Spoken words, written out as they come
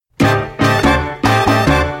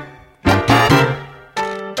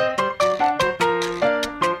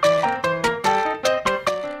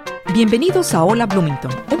Bienvenidos a Hola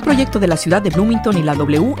Bloomington, un proyecto de la ciudad de Bloomington y la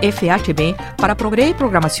WFHB para proveer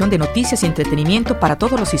programación de noticias y entretenimiento para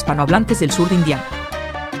todos los hispanohablantes del sur de Indiana.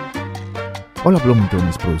 Hola Bloomington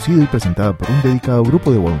es producido y presentado por un dedicado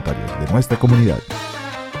grupo de voluntarios de nuestra comunidad.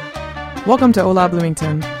 Welcome to Hola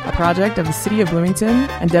Bloomington, a project of the City of Bloomington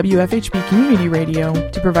and WFHB Community Radio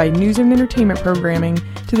to provide news and entertainment programming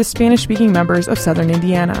to the Spanish-speaking members of Southern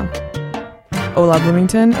Indiana. Hola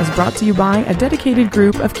Bloomington is brought to you by a dedicated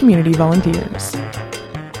group of community volunteers.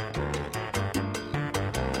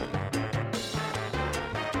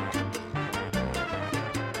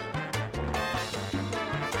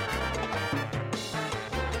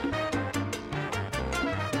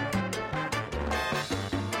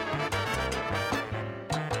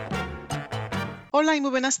 Hola y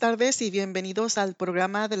muy buenas tardes y bienvenidos al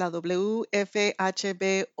programa de la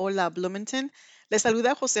WFHB Hola Bloomington. Les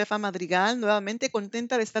saluda Josefa Madrigal, nuevamente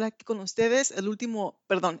contenta de estar aquí con ustedes el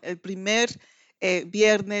primer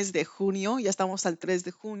viernes de junio. Ya estamos al 3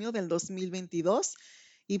 de junio del 2022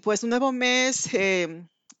 y pues un nuevo mes.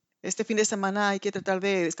 Este fin de semana hay que tratar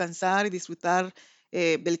de descansar y disfrutar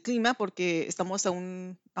del clima porque estamos a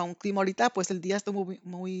un clima ahorita, pues el día está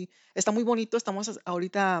está muy bonito. Estamos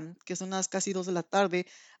ahorita, que son las casi 2 de la tarde,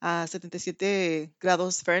 a 77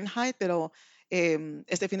 grados Fahrenheit, pero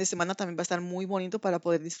este fin de semana también va a estar muy bonito para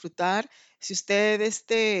poder disfrutar. Si usted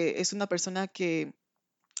es una persona que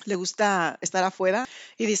le gusta estar afuera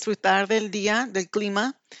y disfrutar del día, del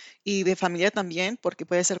clima y de familia también, porque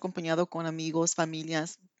puede ser acompañado con amigos,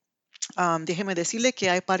 familias. Déjeme decirle que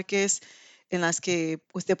hay parques en las que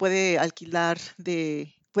usted puede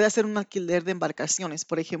hacer un alquiler de embarcaciones.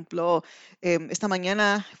 Por ejemplo, esta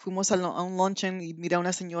mañana fuimos a un luncheon y miré a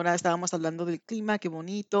una señora, estábamos hablando del clima, qué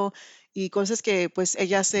bonito, y cosas que pues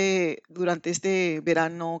ella hace durante este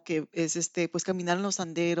verano, que es pues caminar en los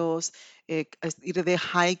senderos, ir de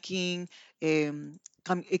hiking,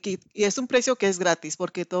 y es un precio que es gratis,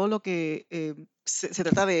 porque todo lo que se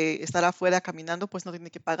trata de estar afuera caminando, pues no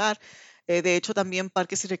tiene que pagar. De hecho, también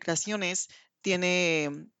Parques y Recreaciones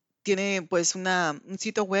tiene pues un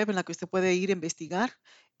sitio web en la que usted puede ir a investigar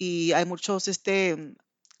y hay muchos eh,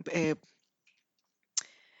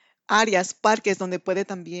 áreas, parques donde puede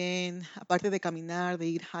también, aparte de caminar, de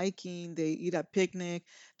ir hiking, de ir a picnic,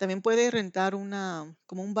 también puede rentar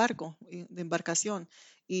como un barco de embarcación.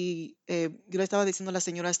 Y yo le estaba diciendo a la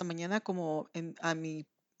señora esta mañana, como en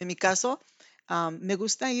mi caso, me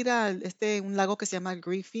gusta ir a un lago que se llama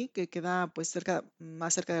Griffey, que queda pues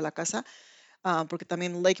más cerca de la casa, porque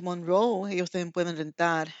también Lake Monroe, ellos también pueden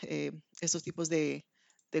rentar esos tipos de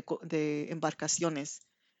embarcaciones.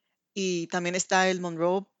 Y también está el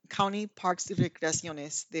Monroe County Parks y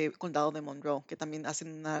Recreaciones del condado de Monroe, que también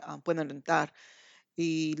pueden rentar.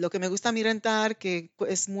 Y lo que me gusta a mí rentar, que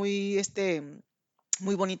es muy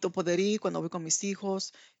bonito poder ir cuando voy con mis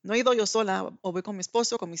hijos. No he ido yo sola, o voy con mi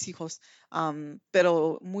esposo o con mis hijos,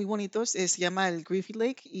 pero muy bonitos. Se llama el Griffey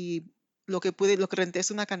Lake y lo que renté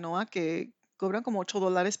es una canoa que cobran como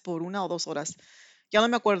 $8 por 1 o 2 horas. Ya no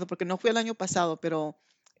me acuerdo porque no fui el año pasado, pero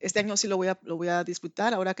este año sí lo voy a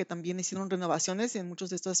disfrutar ahora que también hicieron renovaciones en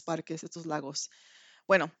muchos de estos parques, estos lagos.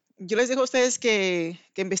 Bueno, yo les dejo a ustedes que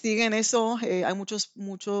investiguen eso. Hay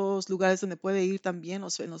muchos lugares donde puede ir también,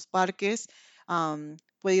 en los parques.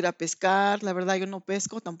 Puede ir a pescar. La verdad, yo no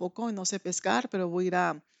pesco tampoco, no sé pescar, pero voy a ir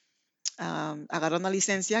a agarrar una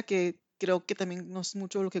licencia que creo que también no es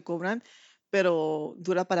mucho lo que cobran, pero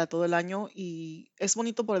dura para todo el año y es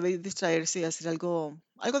bonito poder distraerse y hacer algo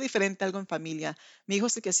diferente, algo en familia. Mi hijo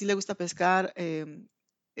sí que sí le gusta pescar.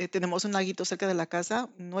 Tenemos un laguito cerca de la casa,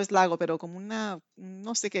 no es lago, pero como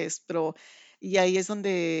no sé qué es, pero y ahí es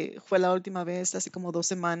donde fue la última vez, hace como 2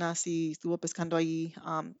 semanas y estuvo pescando ahí.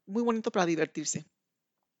 Muy bonito para divertirse.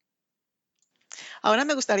 Ahora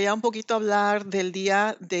me gustaría un poquito hablar del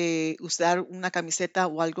día de usar una camiseta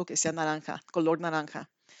o algo que sea naranja, color naranja.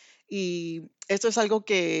 Y esto es algo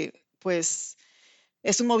que, pues,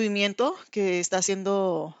 es un movimiento que está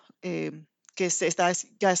haciendo,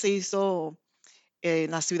 ya se hizo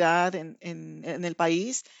en la ciudad, en el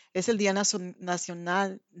país. Es el Día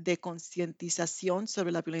Nacional de Concientización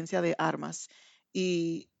sobre la Violencia de Armas.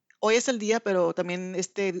 Y hoy es el día, pero también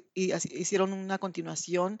hicieron una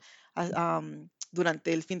continuación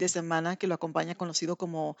durante el fin de semana que lo acompaña, conocido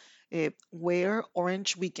como Wear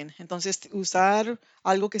Orange Weekend. Entonces, usar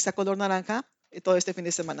algo que sea color naranja todo este fin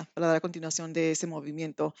de semana para dar continuación de ese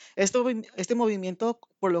movimiento. Este movimiento,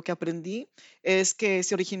 por lo que aprendí, es que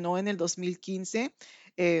se originó en el 2015,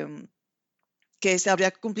 em, que se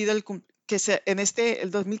habría cumplido el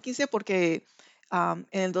 2015 porque en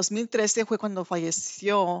el 2013 fue cuando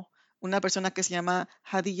falleció una persona que se llama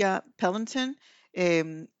Hadiyah Pellington.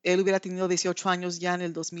 Él hubiera tenido 18 años ya en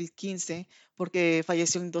el 2015 porque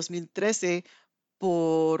falleció en 2013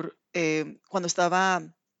 cuando estaba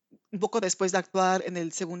un poco después de actuar en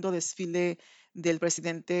el segundo desfile del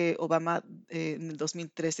presidente Obama en el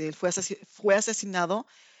 2013. Él fue asesinado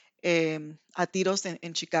a tiros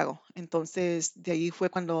en Chicago. Entonces, de ahí fue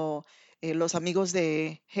cuando los amigos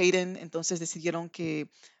de Hayden entonces decidieron que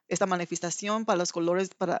esta manifestación para los colores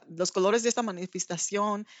de esta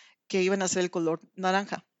manifestación que iban a ser el color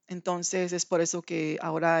naranja. Entonces, es por eso que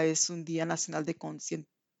ahora es un Día Nacional de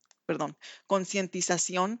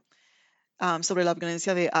concientización sobre la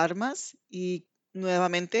violencia de armas y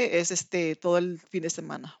nuevamente es todo el fin de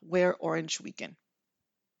semana, Wear Orange Weekend.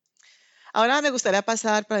 Ahora me gustaría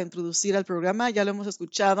pasar para introducir al programa, ya lo hemos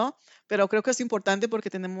escuchado, pero creo que es importante porque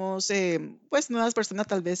tenemos pues nuevas personas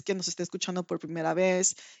tal vez que nos esté escuchando por primera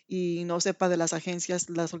vez y no sepa de las agencias,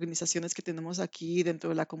 las organizaciones que tenemos aquí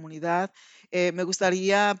dentro de la comunidad. Me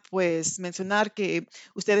gustaría pues mencionar que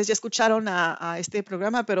ustedes ya escucharon a este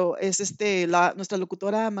programa, pero es nuestra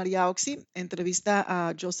locutora María Oxy entrevista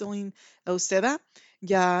a Jocelyn Euseda.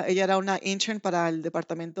 Ya ella era una intern para el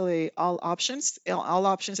departamento de All Options. All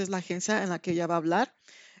Options es la agencia en la que ella va a hablar.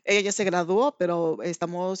 Ella ya se graduó, pero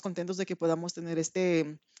estamos contentos de que podamos tener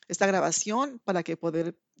esta grabación para que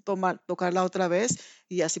poder tocarla otra vez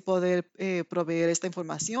y así poder proveer esta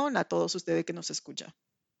información a todos ustedes que nos escuchan.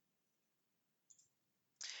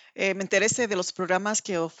 Me interesa de los programas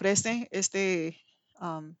que ofrece esta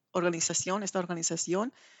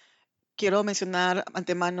organización. Quiero mencionar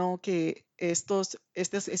antemano que esta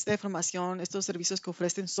información, estos servicios que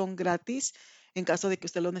ofrecen son gratis en caso de que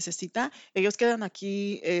usted lo necesita. Ellos quedan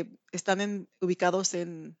aquí, están ubicados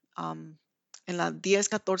en la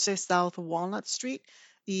 1014 South Walnut Street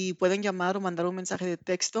y pueden llamar o mandar un mensaje de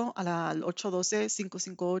texto al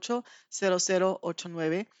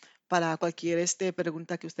 812-558-0089 para cualquier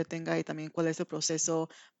pregunta que usted tenga y también cuál es el proceso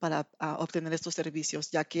para obtener estos servicios,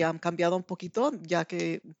 ya que han cambiado un poquito, ya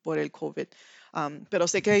que por el COVID. Pero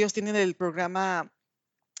sé que ellos tienen el programa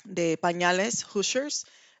de pañales Hoosiers.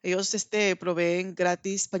 Ellos proveen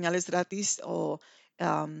pañales gratis o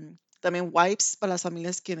también wipes para las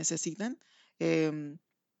familias que necesitan.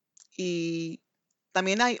 Y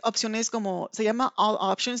también hay opciones se llama All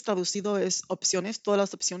Options, traducido es opciones, todas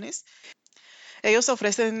las opciones. Ellos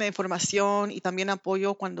ofrecen información y también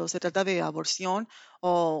apoyo cuando se trata de aborción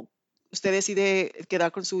o usted decide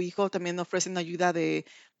quedar con su hijo, también ofrecen ayuda de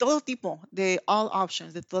todo tipo, de all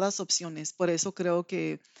options, de todas opciones. Por eso creo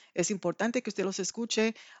que es importante que usted los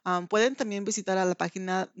escuche. Pueden también visitar a la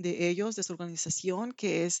página de ellos, de su organización,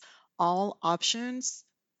 que es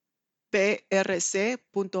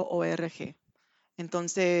alloptionsprc.org.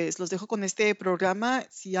 Entonces, los dejo con este programa.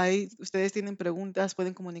 Si ustedes tienen preguntas,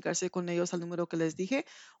 pueden comunicarse con ellos al número que les dije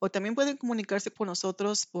o también pueden comunicarse con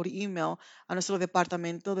nosotros por email a nuestro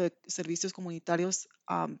departamento de servicios comunitarios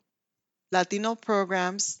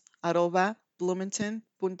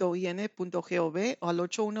latinoprograms@bloomington.in.gov o al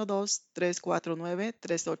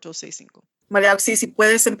 812-349-3865. María Oxy, si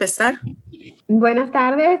puedes empezar. Buenas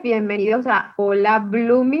tardes, bienvenidos a Hola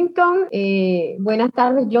Bloomington. Buenas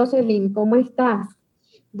tardes, Jocelyn, ¿cómo estás?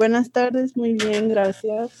 Buenas tardes, muy bien,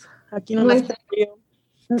 gracias. Aquí no las tengo.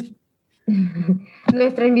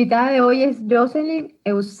 Nuestra invitada de hoy es Jocelyn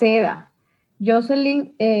Euseda.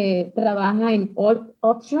 Jocelyn trabaja en All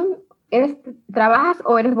Option. ¿Trabajas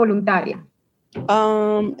o eres voluntaria?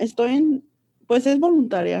 Pues es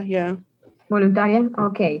voluntaria, ya. ¿Voluntaria?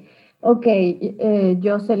 Ok,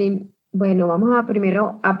 Jocelyn, bueno, vamos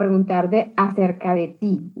primero a preguntarte acerca de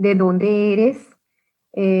ti, de dónde eres,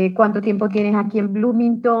 cuánto tiempo tienes aquí en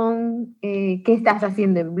Bloomington, qué estás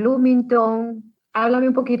haciendo en Bloomington. Háblame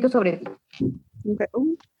un poquito sobre ti. Okay.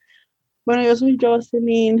 Bueno, yo soy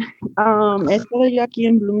Jocelyn, he estado yo aquí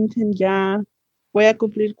en Bloomington ya, voy a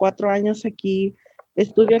cumplir 4 años aquí,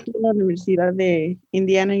 estudio aquí en la Universidad de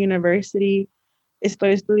Indiana University,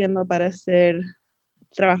 estoy estudiando para ser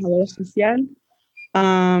trabajadora social.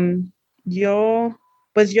 Yo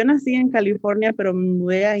nací en California, pero me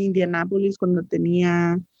mudé a Indianápolis cuando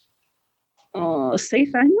tenía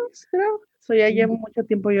 6 años, creo. Ya llevo mucho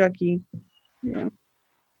tiempo yo aquí. Yeah.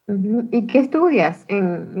 ¿Y qué estudias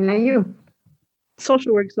en la U?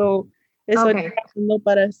 Social work, estoy trabajando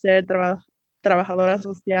para ser trabajadora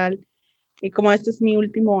social. Y como este es mi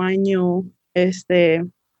último año, de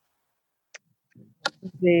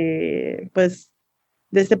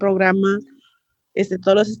este programa,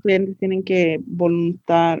 todos los estudiantes tienen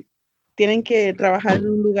que trabajar en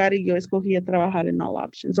un lugar y yo escogí trabajar en All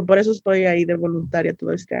Options. Por eso estoy ahí de voluntaria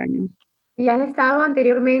todo este año. ¿Y has estado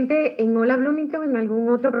anteriormente en Hola Bloomington en algún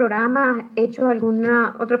otro programa? ¿Has hecho algún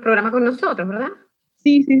otro programa con nosotros, verdad?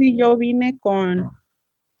 Sí, yo vine con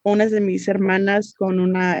unas de mis hermanas, con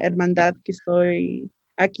una hermandad que estoy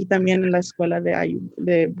aquí también en la escuela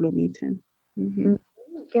de Bloomington. Mm,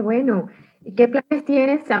 qué bueno. ¿Y qué planes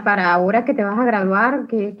tienes para ahora que te vas a graduar?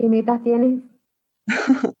 ¿Qué metas tienes?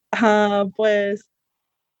 Pues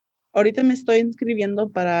ahorita me estoy inscribiendo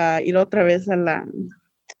para ir otra vez a la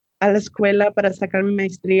escuela para sacar mi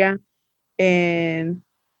maestría en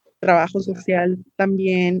trabajo social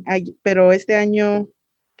también, pero este año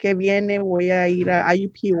que viene voy a ir a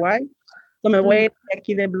IUPUI, me voy a ir de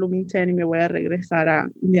aquí de Bloomington y me voy a regresar a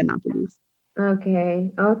Indianapolis. Ok,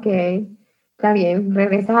 ok. Está bien.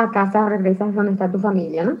 Regresas a casa, regresas donde está tu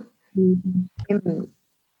familia, ¿no? Em,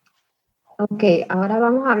 Ok, ahora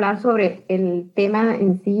vamos a hablar sobre el tema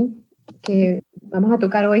en sí que vamos a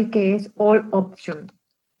tocar hoy, que es All Option.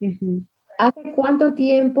 Ujú. ¿Hace cuánto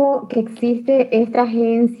tiempo que existe esta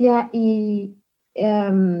agencia y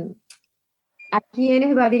em, a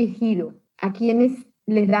quiénes va dirigido? ¿A quiénes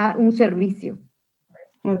les da un servicio?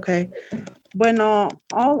 Ok, bueno,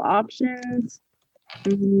 All Options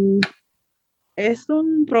es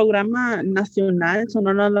un programa nacional, eso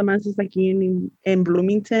no nada más es aquí en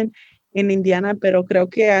Bloomington, en Indiana, pero creo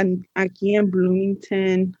que aquí en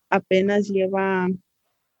Bloomington apenas lleva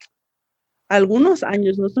algunos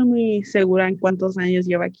años, no estoy muy segura en cuántos años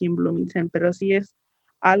lleva aquí en Bloomington, pero sí es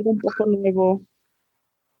algo un poco nuevo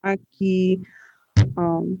aquí.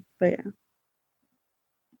 Vea.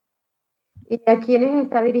 ¿Y a quiénes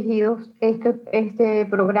está dirigido este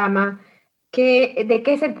programa? ¿De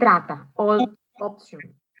qué se trata? All Option.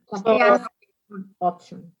 O sea, ¿qué So, hace All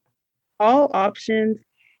Option? All Options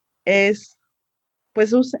es,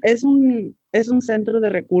 pues, es un centro de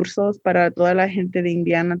recursos para toda la gente de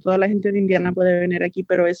Indiana. Toda la gente de Indiana puede venir aquí,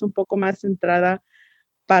 pero es un poco más centrada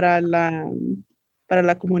para para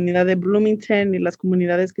la comunidad de Bloomington y las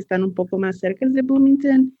comunidades que están un poco más cerca de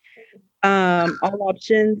Bloomington. All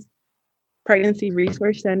Options Pregnancy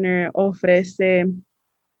Resource Center ofrece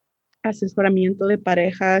asesoramiento de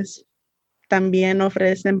parejas, también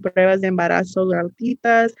ofrecen pruebas de embarazo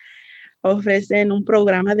gratuitas, ofrecen un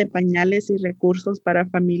programa de pañales y recursos para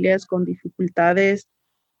familias con dificultades,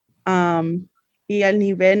 y al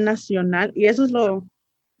nivel nacional, y eso es lo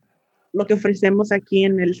que ofrecemos aquí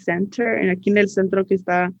en el aquí en el centro que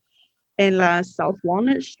está en la South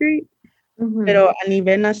Walnut Street. Pero a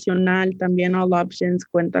nivel nacional también All Options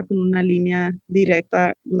cuenta con una línea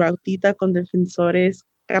directa gratuita con defensores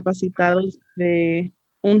capacitados de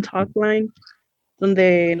un talk line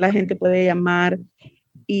donde la gente puede llamar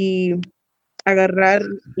y agarrar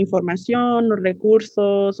información o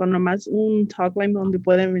recursos o nomás un talk line donde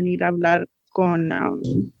pueden venir a hablar con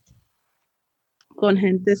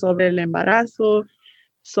gente sobre el embarazo,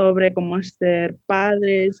 sobre cómo ser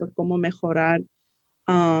padres o cómo mejorar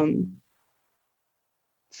um,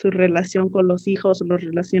 su relación con los hijos, las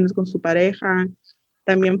relaciones con su pareja,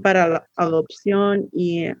 también para la adopción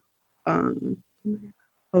y um,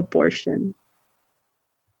 abortion.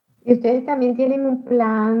 ¿Y ustedes también tienen un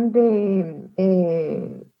plan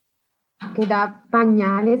que da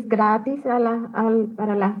pañales gratis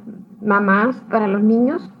para las mamás, para los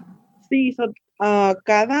niños? Sí,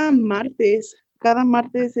 cada martes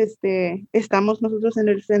estamos nosotros en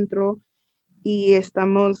el centro y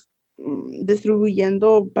estamos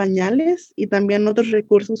distribuyendo pañales y también otros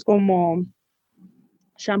recursos como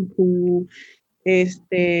shampoo,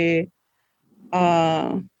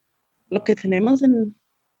 ah, lo que tenemos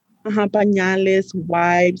pañales,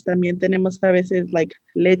 wipes, también tenemos a veces like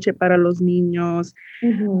leche para los niños,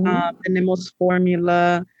 tenemos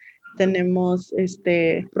fórmula, tenemos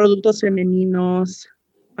productos femeninos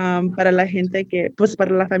para la gente pues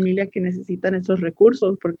para la familia que necesitan esos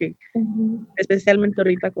recursos, porque especialmente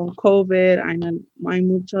ahorita con COVID hay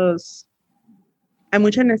mucha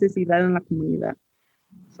necesidad en la comunidad.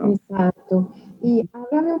 So. Exacto. Y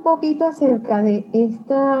háblame un poquito acerca de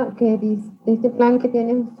este plan que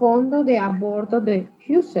tiene un fondo de aborto de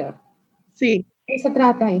Hoosier. Sí. ¿Qué se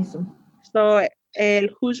trata eso? So,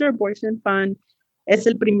 el Hoosier Abortion Fund es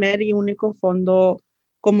el primer y único fondo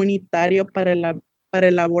comunitario para el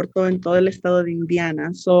aborto en todo el estado de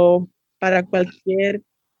Indiana. So, para cualquier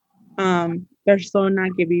persona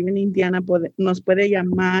que vive en Indiana nos puede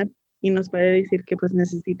llamar y nos puede decir que pues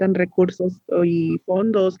necesitan recursos y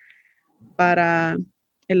fondos para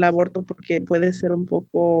el aborto porque puede ser un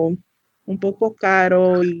poco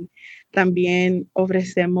caro, y también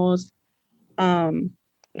ofrecemos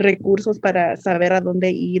recursos para saber a dónde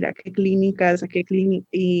ir, a qué clínicas,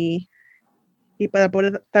 y para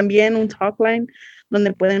poder también un talk line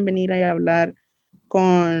donde pueden venir a hablar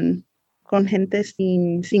con gente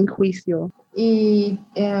sin juicio. Y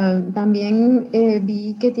también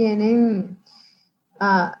vi que tienen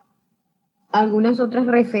ah, algunas otras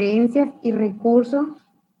referencias y recursos.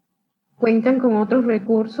 ¿Cuentan con otros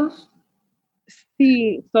recursos?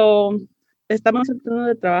 Sí, estamos tratando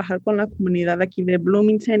de trabajar con la comunidad aquí de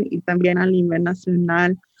Bloomington y también a nivel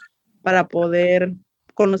nacional para poder,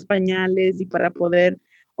 con los pañales y para poder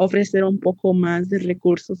ofrecer un poco más de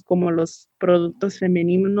recursos como los productos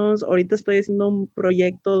femeninos. Ahorita estoy haciendo un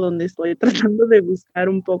proyecto donde estoy tratando de buscar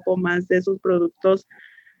un poco más de esos productos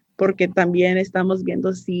porque también estamos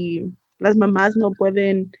viendo si las mamás no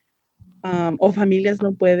pueden o familias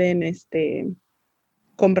no pueden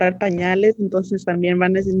comprar pañales, entonces también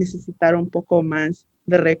van a necesitar un poco más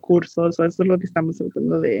de recursos. Eso es lo que estamos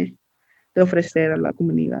tratando de ofrecer a la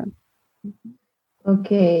comunidad.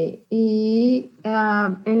 Ok, y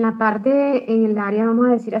en la parte, en el área, vamos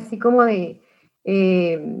a decir así como de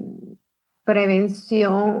eh,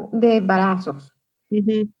 prevención de embarazos,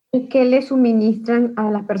 Uh-huh. ¿qué le suministran a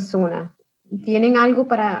las personas? ¿Tienen algo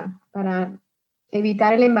para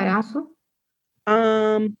evitar el embarazo?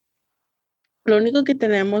 Lo único que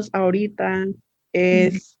tenemos ahorita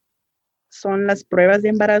son las pruebas de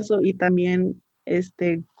embarazo y también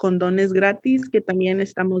condones gratis que también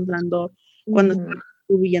estamos dando cuando Ujú. estamos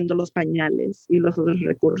subiendo los pañales y los otros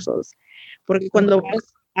recursos. Porque cuando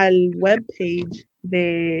vas al webpage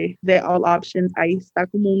de All Options, ahí está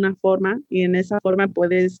como una forma y en esa forma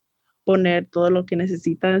puedes poner todo lo que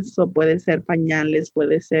necesitas, o puede ser pañales,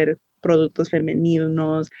 puede ser productos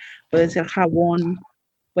femeninos, puede ser jabón,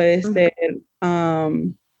 puede ser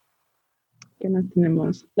 ¿qué más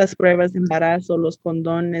tenemos? Las pruebas de embarazo, los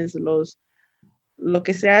condones, lo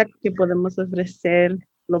que sea que podemos ofrecer,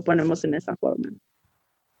 lo ponemos en esa forma.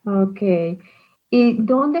 Ok, ¿y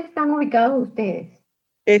dónde están ubicados ustedes?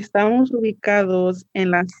 Estamos ubicados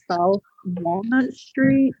en la South Walnut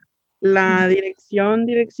Street. La dirección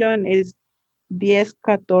es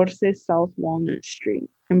 1014 South Walnut Street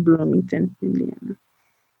en Bloomington, Indiana.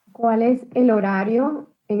 ¿Cuál es el horario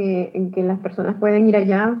en que las personas pueden ir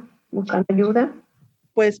allá buscando ayuda?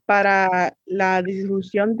 Pues para la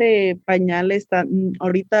distribución de pañales,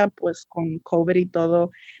 ahorita pues con COVID y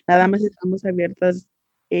todo, nada más estamos abiertas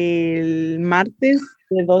el martes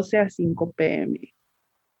de 12 a 5 p.m.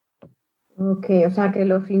 Ok, o sea que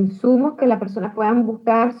los insumos que las personas puedan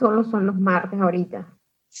buscar solo son los martes ahorita.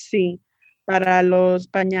 Sí, para los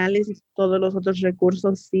pañales y todos los otros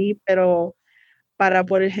recursos sí, pero para,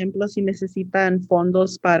 por ejemplo, si necesitan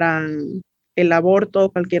fondos para el aborto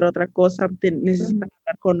o cualquier otra cosa, necesitan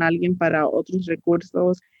hablar con alguien para otros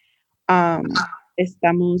recursos. Um,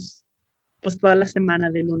 Estamos pues toda la semana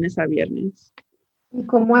de lunes a viernes. ¿Y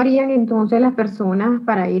cómo harían entonces las personas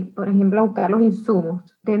para ir, por ejemplo, a buscar los insumos?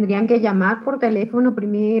 ¿Tendrían que llamar por teléfono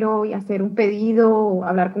primero y hacer un pedido o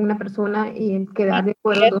hablar con una persona y quedar de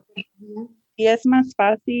acuerdo todos los días? Y es más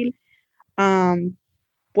fácil,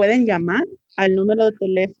 pueden llamar al número de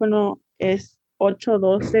teléfono es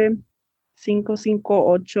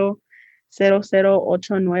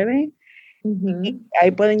 812-558-0089. Ujú.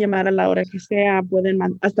 Ahí pueden llamar a la hora que sea, pueden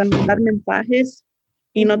hasta mandar mensajes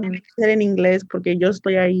y no tiene que ser en inglés porque yo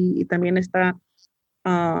estoy ahí y también está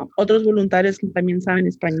otros voluntarios que también saben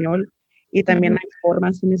español y también hay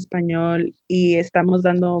formas en español y estamos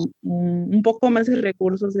dando un poco más de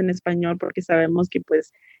recursos en español porque sabemos que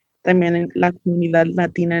pues también la comunidad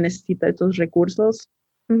latina necesita estos recursos.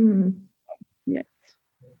 Ujú. Yeah.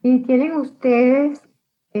 ¿Y tienen ustedes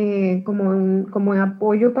como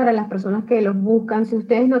apoyo para las personas que los buscan? Si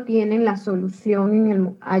ustedes no tienen la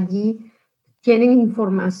solución allí, ¿tienen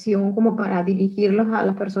información como para dirigirlos a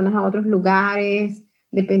las personas a otros lugares,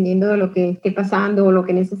 dependiendo de lo que esté pasando o lo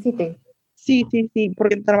que necesiten? Sí,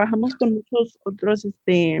 porque trabajamos con muchos otros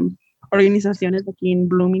organizaciones aquí en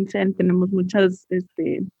Bloomington, tenemos muchas,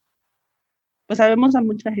 pues sabemos a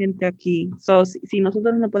mucha gente aquí. Si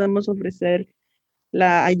nosotros no podemos ofrecer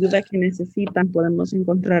la ayuda que necesitan, podemos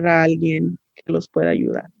encontrar a alguien que los pueda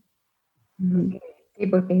ayudar. Sí,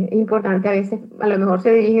 porque es importante, a veces a lo mejor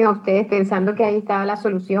se dirigen a ustedes pensando que ahí está la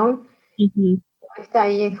solución, está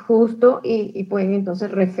ahí es justo y pueden entonces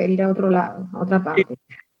referir a otro lado, a otra parte.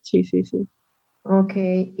 Sí. Ok,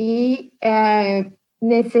 y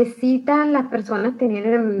necesitan las personas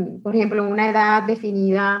tener, por ejemplo, una edad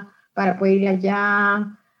definida para poder ir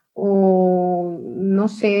allá o, no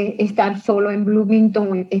sé, estar solo en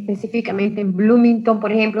Bloomington, específicamente en Bloomington,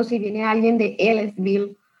 por ejemplo, si viene alguien de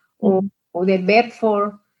Ellisville o de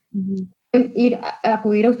Bedford, ir a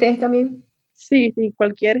acudir a ustedes también. Sí,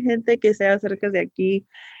 cualquier gente que sea cerca de aquí,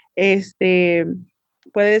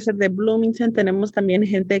 puede ser de Bloomington. Tenemos también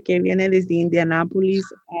gente que viene desde Indianápolis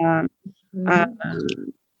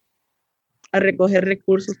a recoger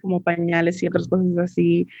recursos como pañales y otras cosas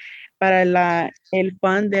así. Para el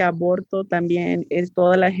fund de aborto también es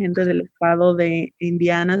toda la gente del estado de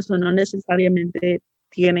Indiana, o no necesariamente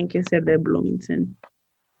tienen que ser de Bloomington.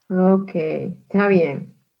 Ok, está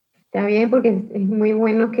bien. Está bien porque es muy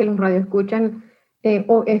bueno que los radioescuchan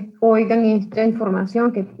oigan esta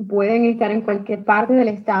información, que pueden estar en cualquier parte del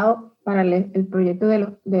estado para el proyecto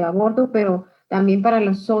de aborto, pero también para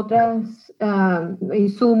los otros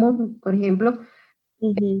insumos, por ejemplo,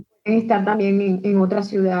 pueden estar también en otra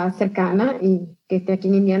ciudad cercana y que esté aquí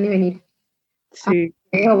en Indiana y venir. Sí.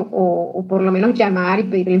 O por lo menos llamar y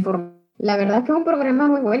pedir información. La verdad es que es un programa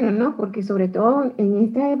muy bueno, ¿no? Porque sobre todo en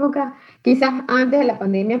esta época, quizás antes de la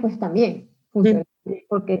pandemia, pues también funciona,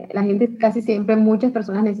 porque la gente casi siempre, muchas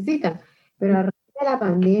personas necesitan, pero a raíz de la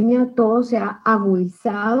pandemia todo se ha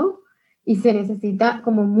agudizado y se necesita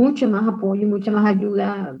como mucho más apoyo y mucha más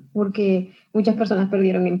ayuda, porque muchas personas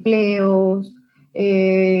perdieron empleos,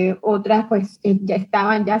 otras pues ya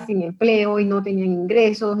estaban ya sin empleo y no tenían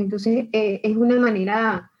ingresos, entonces es una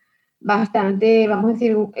manera bastante, vamos a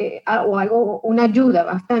decir, o algo, una ayuda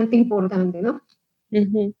bastante importante, ¿no?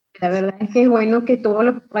 La verdad es que es bueno que todos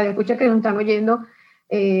los radioescuchas que nos están oyendo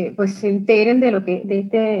pues se enteren de lo que,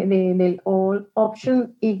 del All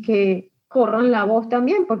Option y que corran la voz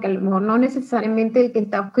también, porque a lo mejor no necesariamente el que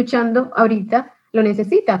está escuchando ahorita lo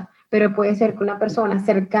necesita, pero puede ser que una persona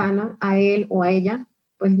cercana a él o a ella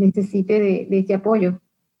pues necesite de este apoyo.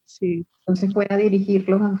 Sí. Entonces pueda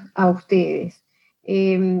dirigirlos a ustedes.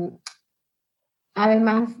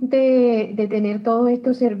 Además de tener todos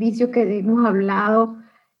estos servicios que hemos hablado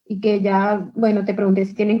y que ya, bueno, te pregunté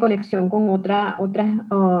si tienen conexión con otras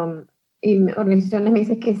organizaciones, me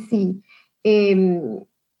dices que sí.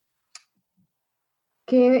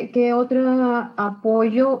 ¿Qué otro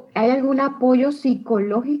apoyo? ¿Hay algún apoyo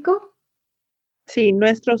psicológico? Sí,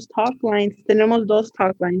 nuestros talk lines, tenemos 2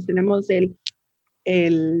 talk lines. Tenemos el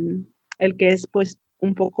que es pues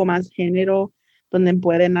un poco más género, donde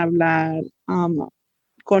pueden hablar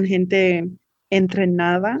con gente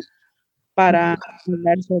entrenada para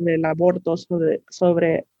hablar sobre el aborto,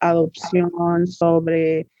 sobre adopción,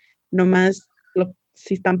 sobre nomás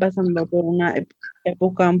si están pasando por una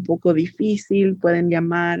época un poco difícil, pueden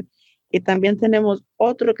llamar. Y también tenemos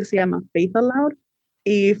otro que se llama Faith Aloud,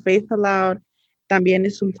 y Faith Aloud también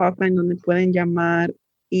es un talkline donde pueden llamar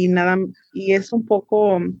y es un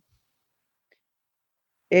poco,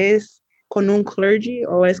 es con un clergy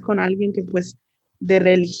o es con alguien que pues de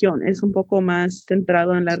religión, es un poco más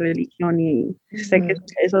centrado en la religión y sé que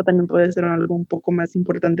eso también puede ser algo un poco más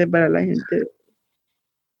importante para la gente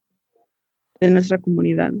de nuestra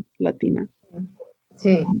comunidad latina.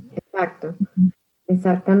 Sí, exacto,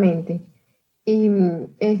 exactamente. Y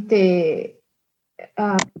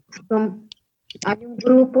hay un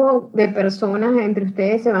grupo de personas entre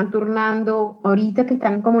ustedes, se van turnando, ahorita que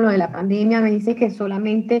están como lo de la pandemia, me dice que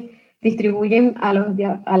solamente distribuyen a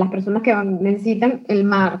las personas que necesitan el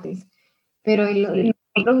martes, pero en los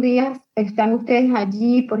otros días están ustedes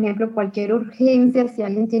allí, por ejemplo, cualquier urgencia, si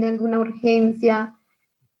alguien tiene alguna urgencia,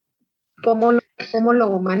 ¿cómo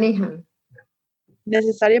lo manejan?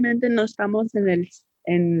 Necesariamente no estamos en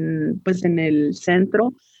el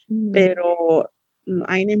centro, pero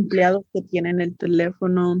hay empleados que tienen el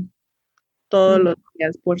teléfono todos los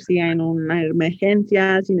días por si hay una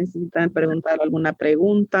emergencia, si necesitan preguntar alguna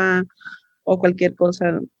pregunta o cualquier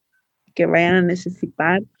cosa que vayan a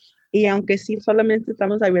necesitar. Y aunque sí solamente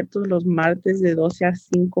estamos abiertos los martes de 12 a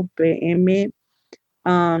 5 p.m.,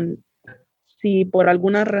 si por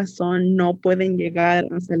alguna razón no pueden llegar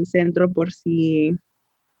hasta el centro por si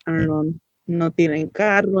no tienen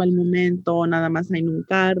carro al momento, nada más hay un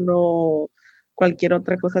carro, cualquier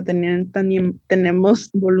otra cosa, también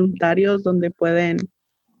tenemos voluntarios donde pueden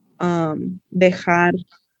dejar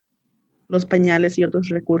los pañales y otros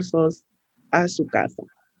recursos a su casa.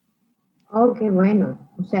 Oh, qué bueno.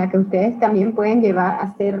 O sea, que ustedes también pueden llegar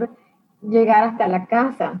hasta la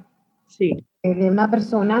casa. Sí. De una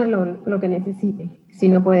persona lo que necesite, si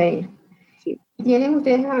no puede ir. Sí. ¿Tienen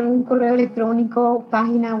ustedes algún correo electrónico,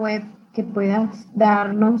 página web que puedas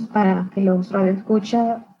darnos para que los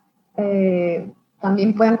radioescuchas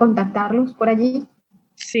también puedan contactarlos por allí?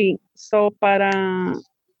 Sí, para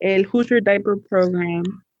el Who's Your Diaper Program,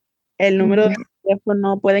 el número de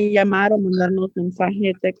teléfono, pueden llamar o mandarnos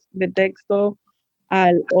mensaje de texto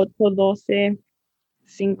al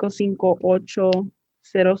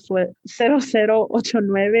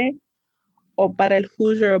 812-558-0089, o para el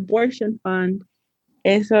Who's Your Abortion Fund,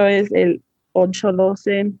 eso es el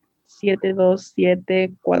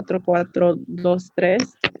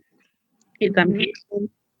 812-727-4423. Y también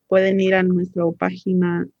pueden ir a nuestra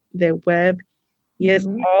página de web y es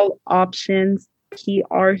Ujú.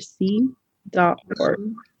 alloptionsprc.org.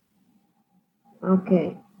 Ok.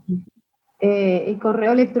 ¿Y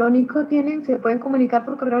correo electrónico tienen? ¿Se pueden comunicar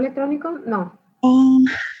por correo electrónico? No.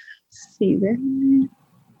 Sí, déjenme.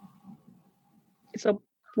 Eso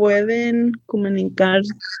pueden comunicar,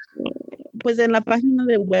 pues en la página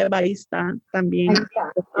de web ahí está también. Ahí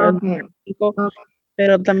está. correo Ok. electrónico, Ok.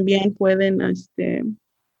 pero también pueden, les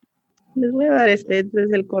voy a dar este es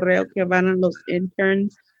el correo que van a los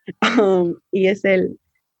interns, y es el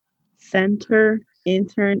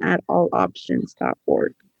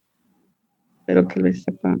centerintern@alloptions.org. Espero que les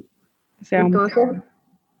sepa, sea un... Entonces,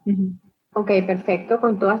 Ujú. ok, perfecto.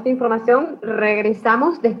 Con toda esta información,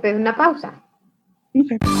 regresamos después de una pausa.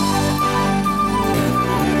 Okay.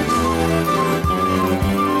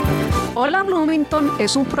 Hola Bloomington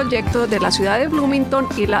es un proyecto de la ciudad de Bloomington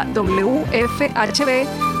y la WFHB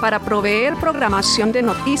para proveer programación de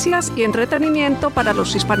noticias y entretenimiento para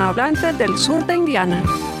los hispanohablantes del sur de Indiana.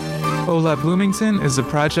 Hola Bloomington is a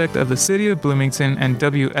project of the City of Bloomington and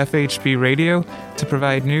WFHB Radio to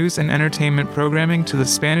provide news and entertainment programming to the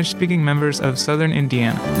Spanish-speaking members of Southern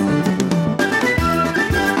Indiana.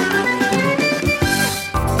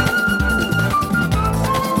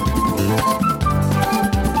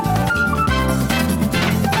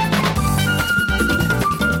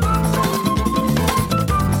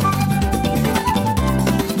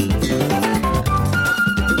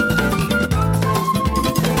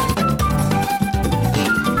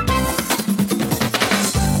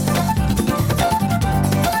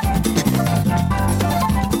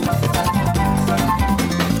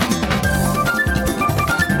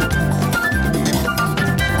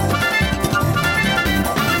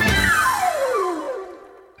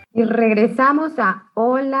 Y regresamos a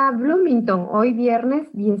Hola Bloomington, hoy viernes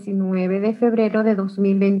 19 de febrero de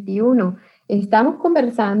 2021. Estamos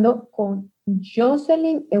conversando con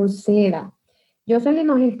Jocelyn Euseda. Jocelyn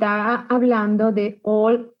nos está hablando de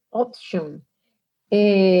All Option.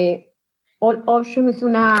 All Option es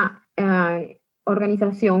una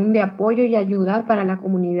organización de apoyo y ayuda para la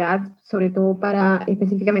comunidad, sobre todo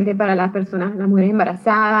específicamente para las personas, las mujeres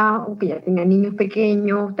embarazadas o que ya tengan niños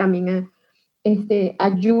pequeños, también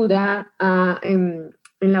ayuda en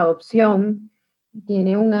la adopción.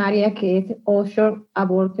 Tiene un área que es Offshore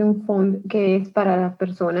Abortion Fund, que es para las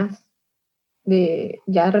personas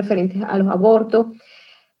ya referentes a los abortos.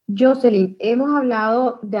 Jocelyn, hemos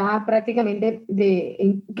hablado ya prácticamente de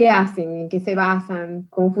en qué hacen, en qué se basan,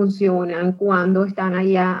 cómo funcionan, cuándo están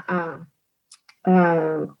allá.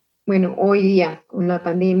 Bueno, hoy día con la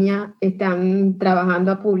pandemia están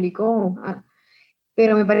trabajando a público,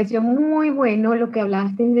 pero me pareció muy bueno lo que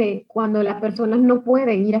hablaste de cuando las personas no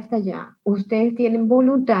pueden ir hasta allá. Ustedes tienen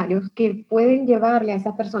voluntarios que pueden llevarle a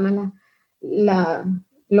esas personas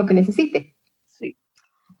lo que necesite. Sí.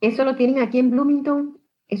 ¿Eso lo tienen aquí en Bloomington?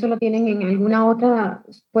 ¿Eso lo tienen en alguna otra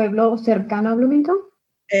pueblo cercano a Bloomington?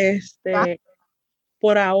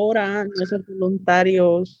 Por ahora, nuestros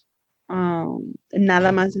voluntarios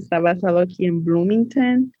nada más está basado aquí en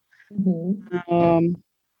Bloomington. Uh-huh.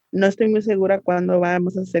 No estoy muy segura cuándo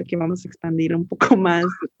vamos a hacer que vamos a expandir un poco más,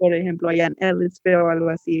 por ejemplo, allá en Ellisville o algo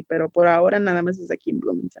así, pero por ahora nada más es aquí en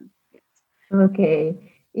Bloomington. Ok.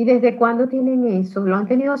 ¿Y desde cuándo tienen eso? ¿Lo han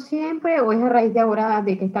tenido siempre o es a raíz de ahora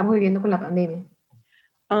de que estamos viviendo con la pandemia?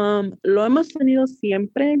 Lo hemos tenido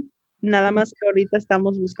siempre, nada más que ahorita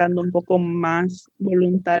estamos buscando un poco más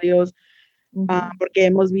voluntarios, porque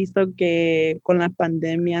hemos visto que con la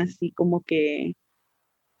pandemia así como que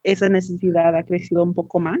esa necesidad ha crecido un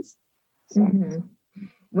poco más. Uh-huh.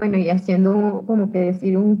 Bueno, y haciendo como que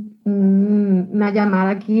decir una llamada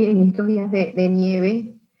aquí en estos días de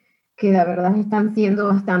nieve, que la verdad están siendo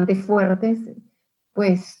bastante fuertes,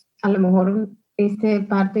 pues a lo mejor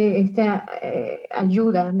esta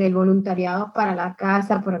ayuda del voluntariado para la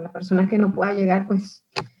casa, para las personas que no puedan llegar, pues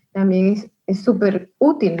también es súper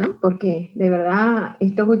útil, ¿no? Porque de verdad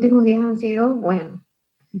estos últimos días han sido, bueno,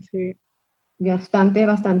 sí,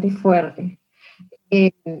 bastante fuertes.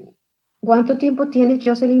 ¿Cuánto tiempo tienes,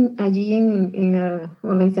 Jocelyn, allí en la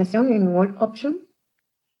organización, en World Option?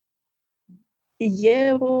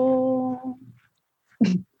 Llevo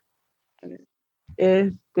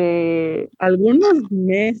algunos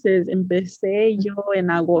meses. Empecé yo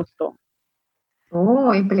en agosto.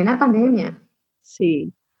 Oh, en plena pandemia.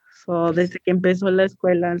 Sí, desde que empezó la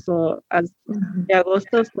escuela, de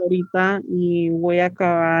agosto hasta ahorita, y voy a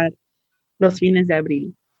acabar los fines de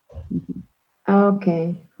abril. Ok,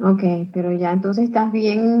 pero ya entonces estás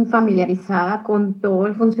bien familiarizada con todo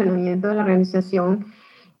el funcionamiento de la organización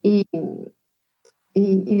y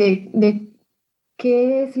de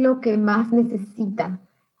qué es lo que más necesita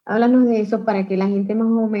Háblanos de eso para que la gente más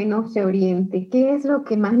o menos se oriente. ¿Qué es lo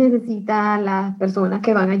que más necesitan las personas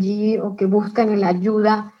que van allí o que buscan la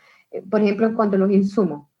ayuda, por ejemplo, en cuanto a los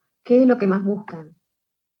insumos? ¿Qué es lo que más buscan?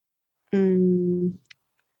 Mm,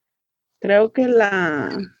 creo que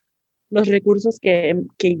los recursos que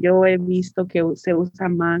yo he visto que se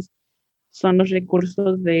usan más son los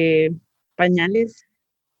recursos de pañales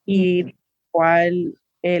y cual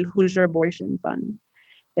el Hoosier Abortion Fund.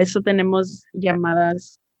 Eso tenemos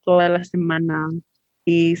llamadas toda la semana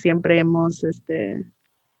y siempre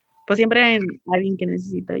pues siempre hay alguien que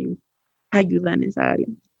necesita ayuda en esa área.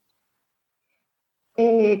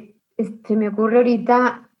 Se me ocurre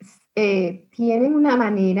ahorita, ¿tienen una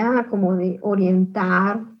manera como de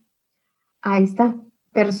orientar a estas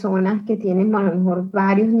personas que tienen a lo mejor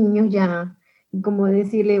varios niños ya, y como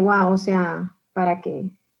decirle, wow, o sea, para que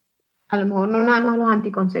a lo mejor no nada más los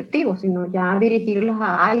anticonceptivos, sino ya dirigirlos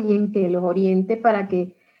a alguien que los oriente para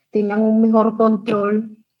que tengan un mejor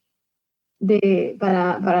control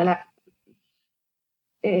para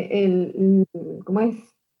 ¿cómo es?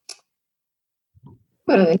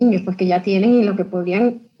 Bueno, de niños, pues que ya tienen y lo que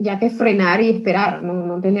podrían ya que frenar y esperar,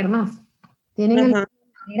 no tener más. ¿Tienen alguna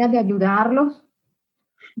manera de ayudarlos?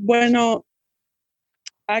 Bueno,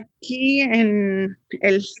 aquí en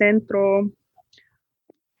el centro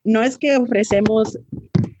no es que ofrecemos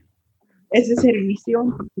ese servicio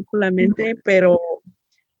particularmente, pero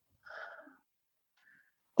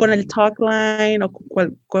con el talk line o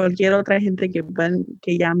cualquier otra gente que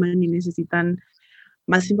llaman y necesitan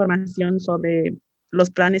más información sobre los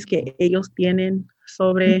planes que ellos tienen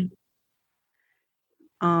sobre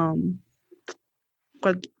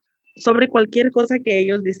sobre cualquier cosa que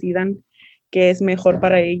ellos decidan que es mejor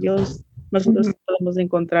para ellos, nosotros podemos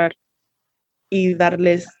encontrar y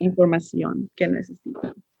darles información que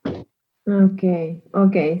necesitan. Ok,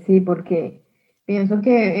 sí, porque pienso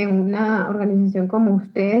que en una organización como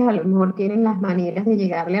ustedes a lo mejor tienen las maneras de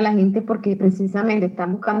llegarle a la gente porque precisamente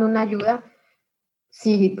están buscando una ayuda,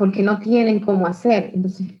 sí, porque no tienen cómo hacer.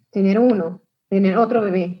 Entonces, tener uno, tener otro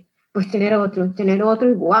bebé, pues tener otro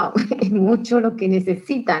y wow, es mucho lo que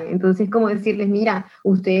necesitan. Entonces, como decirles, mira,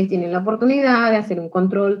 ustedes tienen la oportunidad de hacer un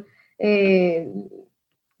control de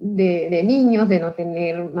niños, de no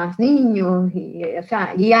tener más niños, y, o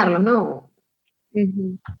sea, guiarlos, ¿no?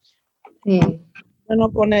 Uh-huh. Sí. Bueno,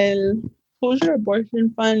 con el Hoosier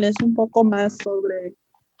Abortion Fund es un poco más sobre,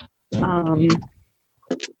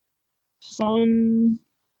 son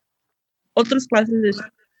otras clases de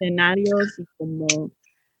escenarios y como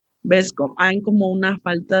ves, hay como una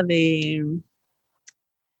falta de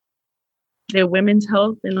women's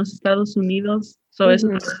health en los Estados Unidos. So eso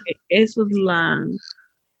es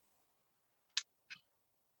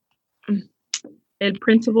el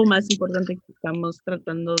principio más importante que estamos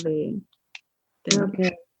tratando de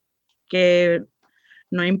tener. Que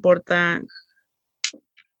no importa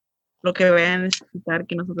lo que vayan a necesitar,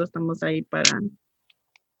 que nosotros estamos ahí para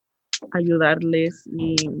ayudarles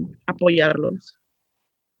y apoyarlos.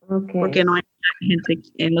 Porque no hay gente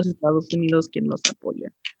en los Estados Unidos que los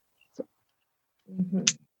apoya.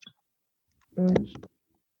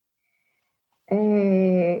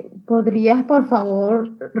 ¿Podrías, por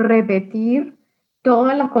favor, repetir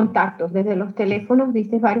todos los contactos, desde los teléfonos,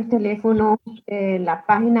 diste varios teléfonos, la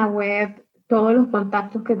página web, todos los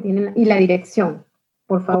contactos que tienen y la dirección,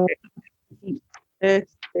 por favor?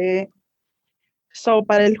 So,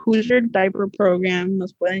 para el Hoosier Diaper Program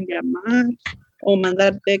nos pueden llamar o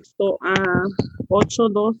mandar texto a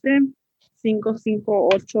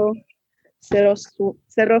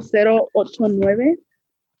 812-558-0089.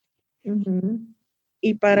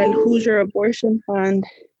 Y para el Hoosier Abortion Fund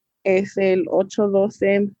es el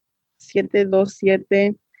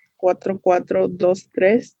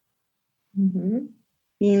 812-727-4423.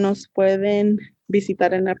 Y nos pueden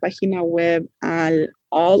visitar en la página web al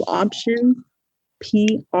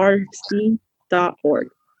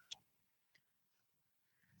alloptionsprc.org.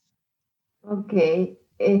 Ok,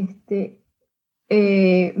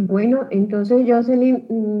 bueno, entonces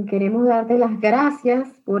Jocelyn, queremos darte las gracias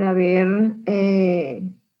por habernos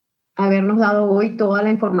dado hoy toda la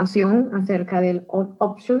información acerca del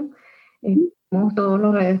Option. Todos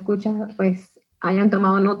los radioescuchas pues hayan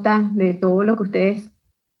tomado nota de todo lo que ustedes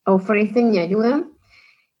ofrecen y ayudan.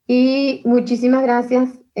 Y muchísimas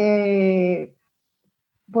gracias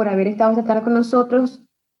por haber estado esta tarde con nosotros.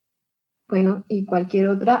 Bueno, y cualquier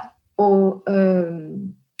otra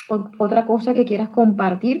otra cosa que quieras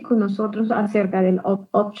compartir con nosotros acerca del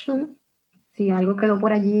Option, si algo quedó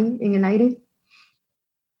por allí en el aire.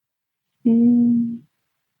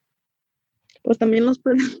 Pues también nos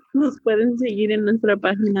pueden seguir en nuestra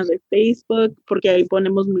página de Facebook, porque ahí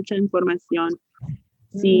ponemos mucha información.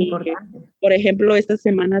 Sí, por ejemplo, esta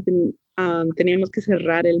semana teníamos que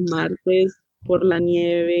cerrar el martes por la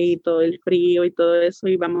nieve y todo el frío y todo eso,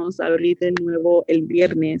 y vamos a abrir de nuevo el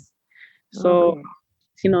viernes.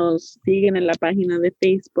 Si nos siguen en la página de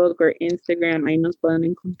Facebook o Instagram, ahí nos pueden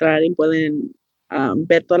encontrar y pueden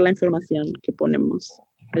ver toda la información que ponemos.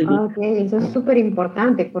 Ok, eso es súper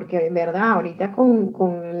importante porque de verdad, ahorita con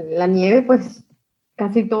la nieve, pues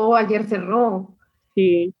casi todo ayer cerró.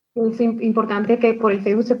 Sí. Es importante que por el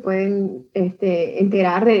Facebook se pueden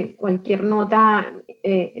enterar de cualquier nota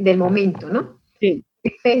del momento, ¿no? Sí.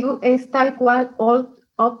 Facebook es tal cual All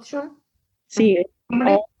Option. Sí,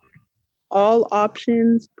 All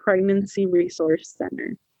Options Pregnancy Resource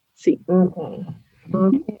Center. Sí.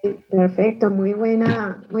 Okay, perfecto, muy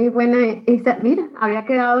buena esa, mira, había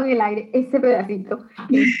quedado en el aire ese pedacito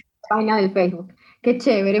en la página del Facebook. Qué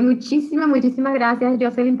chévere, muchísimas gracias,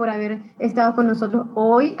 Jocelyn, por haber estado con nosotros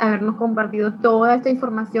hoy, habernos compartido toda esta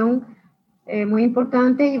información muy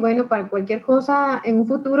importante. Y bueno, para cualquier cosa en un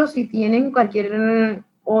futuro, si tienen cualquier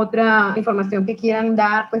otra información que quieran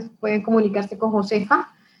dar, pues pueden comunicarse con Josefa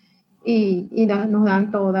y nos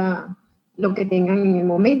dan toda lo que tengan en el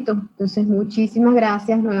momento. Entonces, muchísimas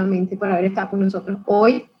gracias nuevamente por haber estado con nosotros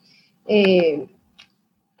hoy.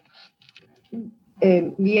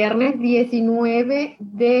 Viernes 19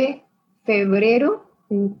 de febrero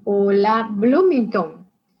en Hola Bloomington.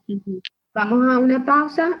 Vamos a una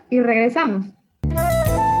pausa y regresamos.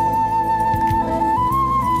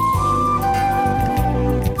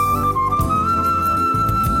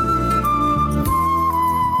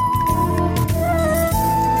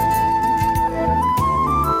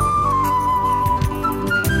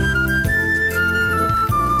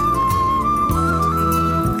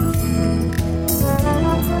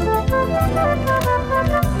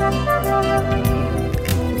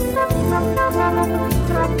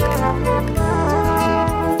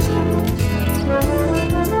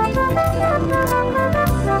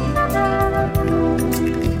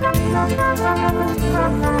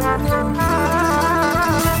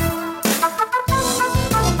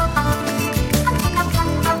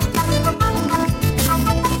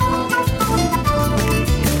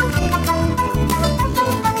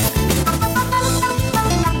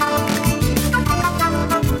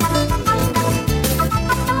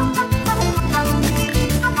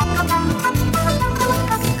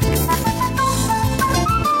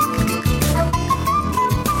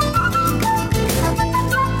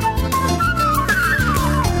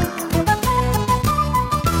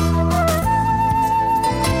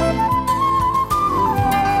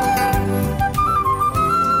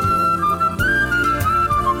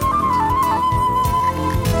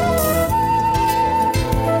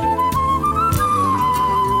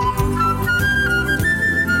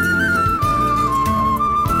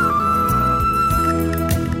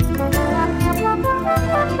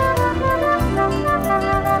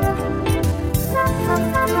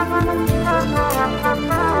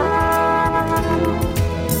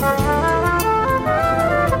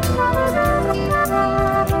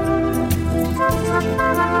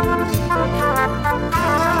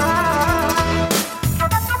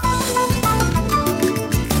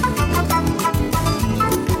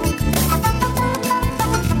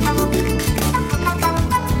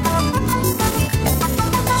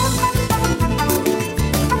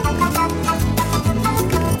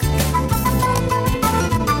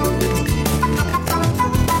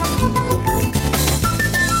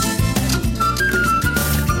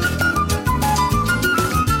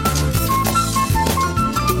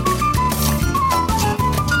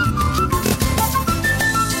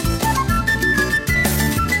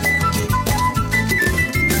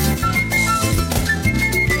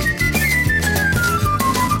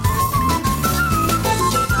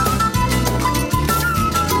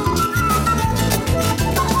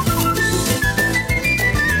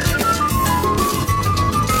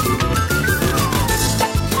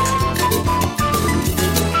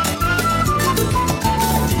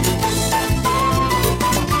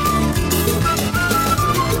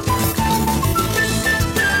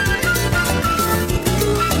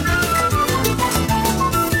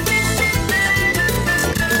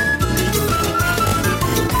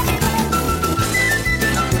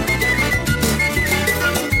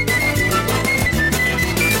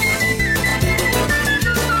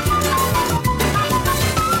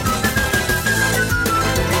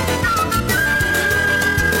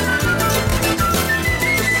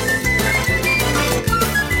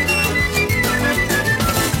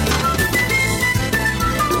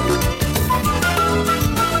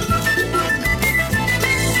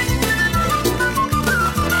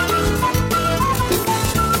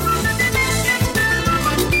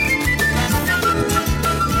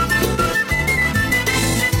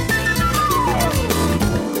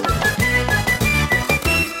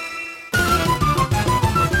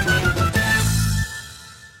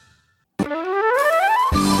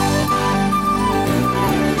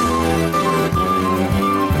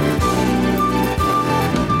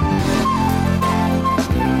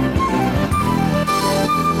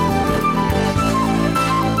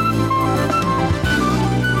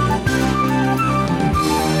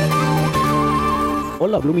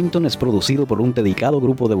 Hola Bloomington es producido por un dedicado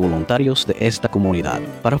grupo de voluntarios de esta comunidad.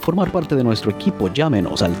 Para formar parte de nuestro equipo,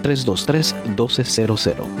 llámenos al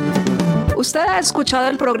 323-1200. Usted ha escuchado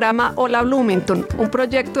el programa Hola Bloomington, un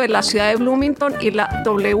proyecto de la ciudad de Bloomington y la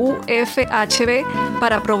WFHB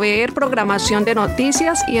para proveer programación de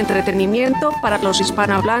noticias y entretenimiento para los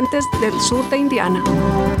hispanohablantes del sur de Indiana.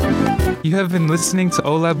 You have been listening to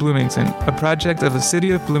Hola Bloomington, a project of the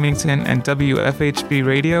City of Bloomington and WFHB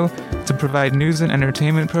Radio to provide news and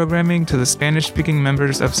entertainment programming to the Spanish-speaking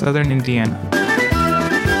members of Southern Indiana.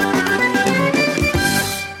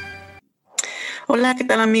 Hola, ¿qué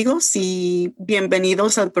tal amigos? Y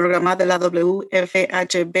bienvenidos al programa de la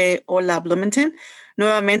WFHB Hola Bloomington.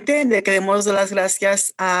 Nuevamente le queremos dar las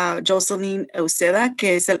gracias a Jocelyn Uceda,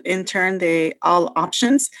 que es el intern de All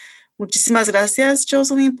Options. Muchísimas gracias,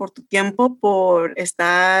 Jocelyn, por tu tiempo, por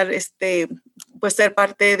estar, pues ser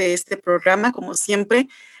parte de este programa, como siempre,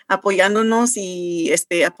 apoyándonos y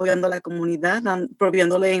apoyando a la comunidad,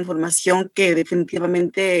 proveyéndole información que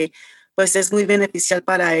definitivamente pues es muy beneficial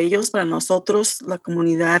para ellos, para nosotros, la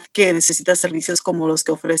comunidad que necesita servicios como los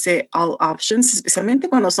que ofrece All Options, especialmente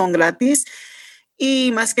cuando son gratis y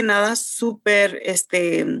más que nada súper,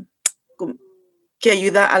 que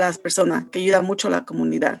ayuda a las personas, que ayuda mucho a la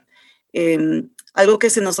comunidad. Algo que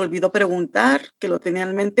se nos olvidó preguntar, que lo tenía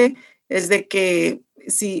en mente, es de que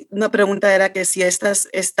si una pregunta era que si estos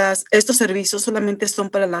servicios solamente son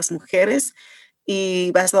para las mujeres,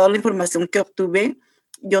 y basado en la información que obtuve,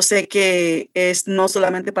 yo sé que es no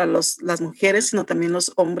solamente para las mujeres, sino también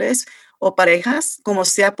los hombres o parejas, como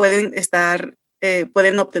sea, pueden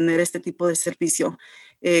obtener este tipo de servicio.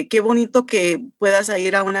 Qué bonito que puedas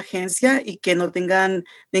ir a una agencia y que no tengan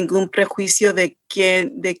ningún prejuicio de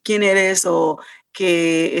quién eres o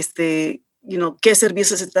qué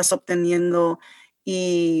servicios estás obteniendo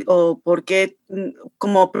o por qué,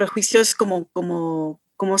 como prejuicios, como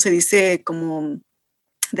se dice, como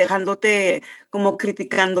dejándote, como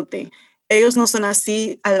criticándote. Ellos no son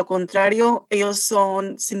así, a lo contrario, ellos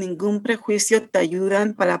son sin ningún prejuicio, te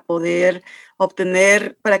ayudan para poder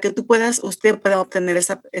obtener, para que usted pueda obtener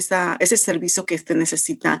ese servicio que usted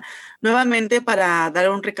necesita. Nuevamente, para dar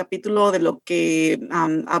un recapítulo de lo que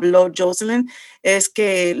habló Jocelyn, es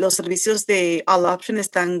que los servicios de All Options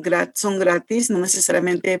son gratis, no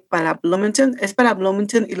necesariamente para Bloomington, es para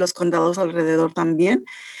Bloomington y los condados alrededor también.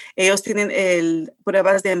 Ellos tienen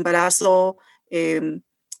pruebas de embarazo,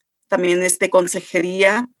 también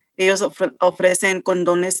consejería. Ellos ofrecen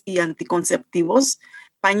condones y anticonceptivos,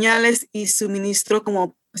 pañales y suministro,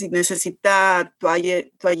 como si necesita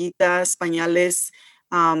toallitas, pañales,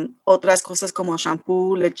 otras cosas como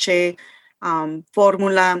shampoo, leche,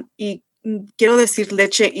 fórmula. Y quiero decir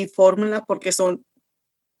leche y fórmula porque son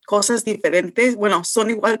cosas diferentes. Bueno,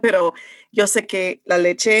 son igual, pero yo sé que la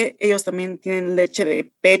leche, ellos también tienen leche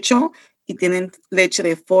de pecho y tienen leche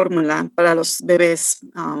de fórmula para los bebés,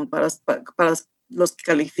 para los que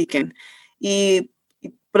califiquen. Y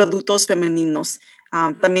productos femeninos.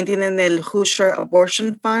 También tienen el Hoosier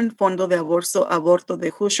Abortion Fund, Fondo de Aborto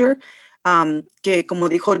de Hoosier, que como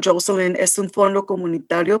dijo Jocelyn, es un fondo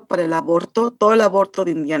comunitario para el aborto, todo el aborto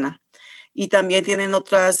de Indiana. Y también tienen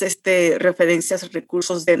otras referencias,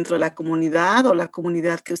 recursos dentro de la comunidad o la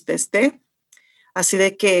comunidad que usted esté. Así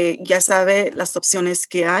de que ya sabe las opciones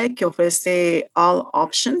que hay, que ofrece All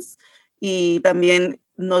Options. Y también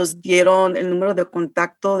nos dieron el número de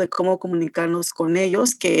contacto de cómo comunicarnos con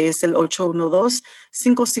ellos, que es el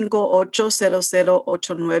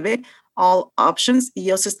 812-558-0089, All Options. Y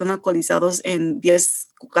ellos están localizados en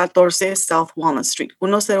 1014 South Walnut Street,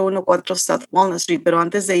 1014 South Walnut Street. Pero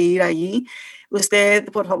antes de ir allí,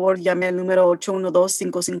 usted, por favor, llame al número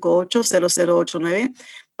 812-558-0089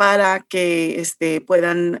 para que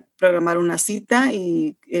puedan programar una cita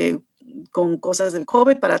y con cosas del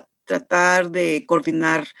COVID para tratar de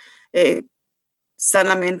coordinar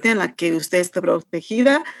sanamente en la que usted esté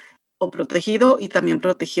protegida o protegido y también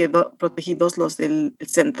protegidos los del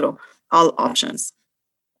centro, All Options.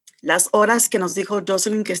 Las horas que nos dijo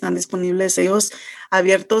Jocelyn que están disponibles, ellos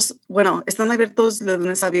están abiertos de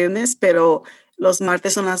lunes a viernes, pero los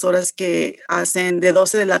martes son las horas que hacen de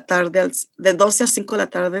 12 a 5 de la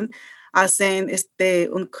tarde, hacen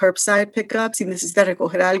un curbside pickup. Si necesita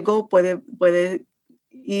recoger algo, puede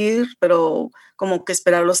ir, pero como que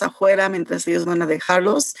esperarlos afuera mientras ellos van a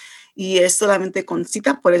dejarlos. Y es solamente con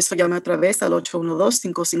cita, por eso llame otra vez al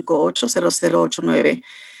 812-558-0089.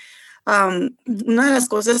 Una de las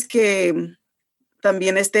cosas que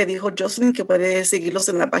también dijo Jocelyn, que puede seguirlos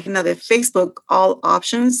en la página de Facebook, All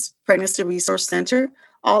Options Pregnancy Resource Center,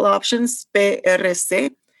 All Options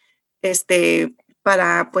PRC.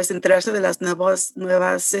 para pues enterarse de las nuevas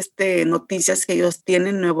noticias que ellos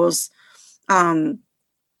tienen, nuevos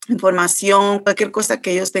información, cualquier cosa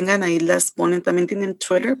que ellos tengan ahí las ponen. También tienen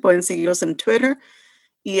Twitter, pueden seguirlos en Twitter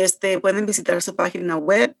y pueden visitar su página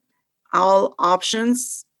web,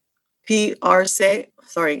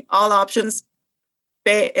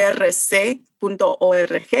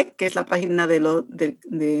 alloptionsprc.org, que es la página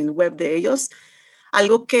del web de ellos.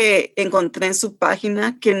 Algo que encontré en su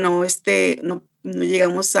página que no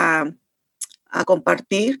llegamos a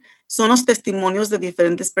compartir son los testimonios de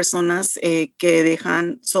diferentes personas que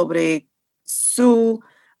dejan sobre su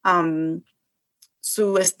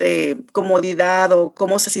comodidad o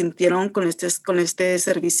cómo se sintieron con este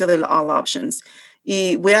servicio del All Options.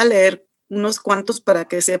 Y voy a leer unos cuantos para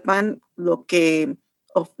que sepan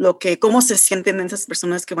cómo se sienten esas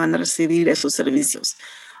personas que van a recibir esos servicios.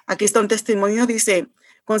 Aquí está un testimonio, dice: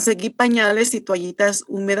 conseguí pañales y toallitas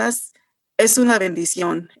húmedas. Es una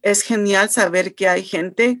bendición. Es genial saber que hay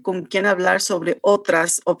gente con quien hablar sobre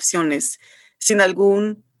otras opciones. Si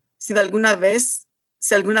alguna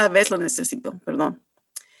vez lo necesito, perdón.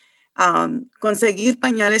 Conseguir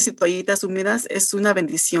pañales y toallitas húmedas es una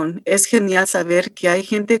bendición. Es genial saber que hay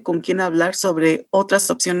gente con quien hablar sobre otras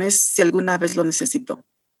opciones si alguna vez lo necesito.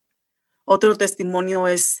 Otro testimonio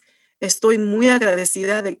es: estoy muy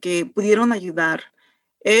agradecida de que pudieron ayudar.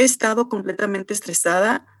 He estado completamente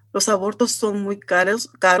estresada. Los abortos son muy caros.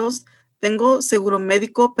 Tengo seguro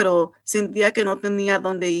médico, pero sentía que no tenía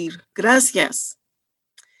dónde ir. Gracias.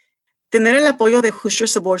 Tener el apoyo de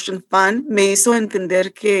Hoosiers Abortion Fund me hizo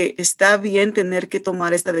entender que está bien tener que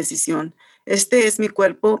tomar esta decisión. Este es mi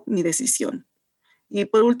cuerpo, mi decisión. Y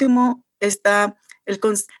por último,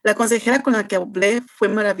 la consejera con la que hablé fue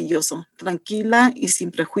maravilloso, tranquila y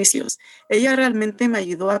sin prejuicios. Ella realmente me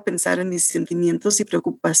ayudó a pensar en mis sentimientos y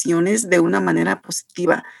preocupaciones de una manera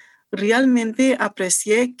positiva. Realmente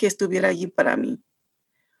aprecié que estuviera allí para mí.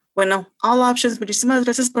 Bueno, All Options, muchísimas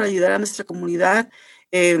gracias por ayudar a nuestra comunidad.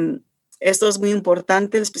 Esto es muy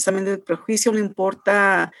importante, especialmente el prejuicio no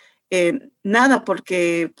importa nada,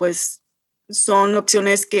 porque pues son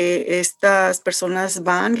opciones que estas personas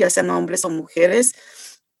van, ya sean hombres o mujeres.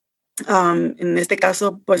 En este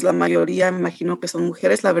caso, pues la mayoría me imagino que son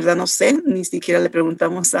mujeres. La verdad no sé, ni siquiera le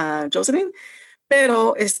preguntamos a Jocelyn,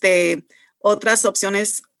 pero otras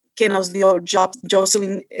opciones que nos dio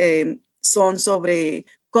Jocelyn son sobre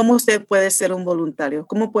cómo usted puede ser un voluntario,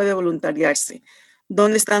 cómo puede voluntariarse.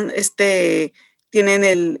 ¿Dónde están?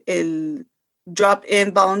 Tienen el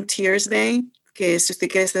Drop-in Volunteers Day, que si usted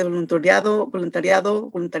quiere ser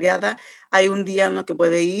voluntariada, hay un día en lo que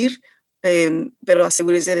puede ir, pero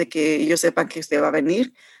asegúrese de que ellos sepan que usted va a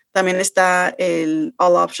venir. También está el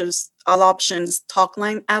All Options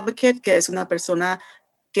Talkline Advocate, que es una persona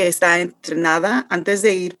que está entrenada antes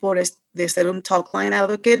de ir de ser un Talkline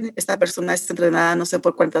Advocate. Esta persona está entrenada no sé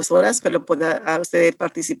por cuántas horas, pero puede usted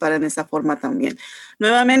participar en esa forma también.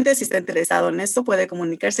 Nuevamente, si está interesado en esto, puede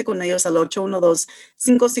comunicarse con ellos al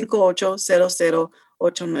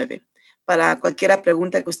 812-558-0089. Para cualquier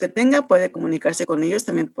pregunta que usted tenga, puede comunicarse con ellos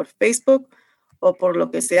también por Facebook o por lo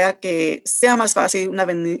que sea más fácil, una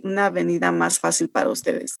avenida más fácil para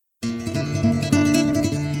ustedes.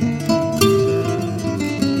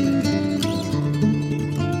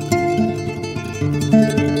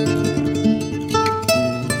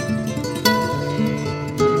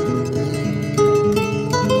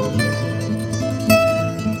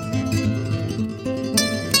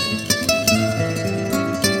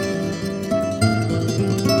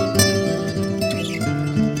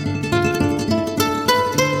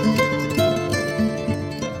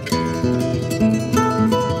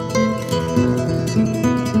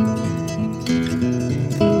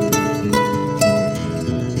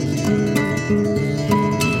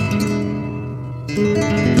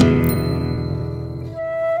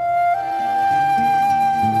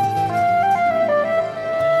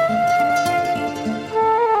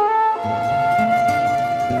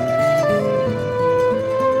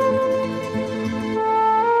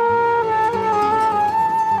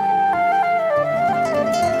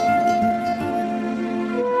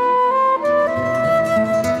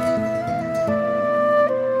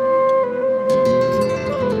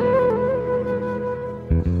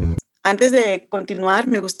 Antes de continuar,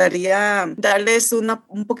 me gustaría darles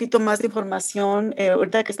un poquito más de información.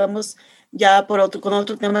 Ahorita que estamos ya con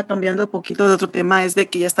otro tema, cambiando un poquito de otro tema, es de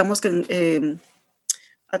que ya estamos,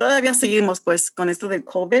 todavía seguimos pues con esto del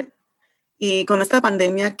COVID y con esta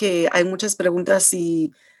pandemia, que hay muchas preguntas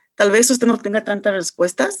y tal vez usted no tenga tantas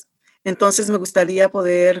respuestas. Entonces me gustaría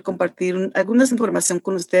poder compartir algunas información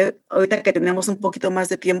con usted ahorita que tenemos un poquito más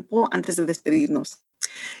de tiempo antes de despedirnos.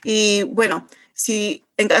 Y bueno, si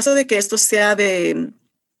en caso de que esto sea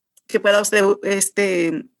que pueda usted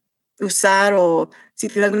usar, o si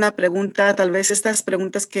tiene alguna pregunta, tal vez estas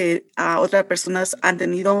preguntas que otras personas han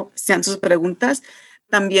tenido sean sus preguntas,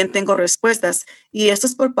 también tengo respuestas. Y esto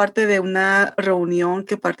es por parte de una reunión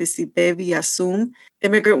que participé vía Zoom,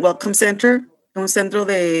 Immigrant Welcome Center, un centro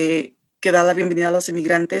que da la bienvenida a los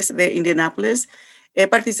inmigrantes de Indianápolis. He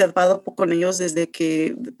participado con ellos desde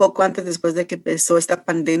poco antes, después de que empezó esta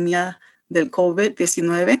pandemia del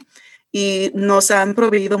COVID-19, y nos han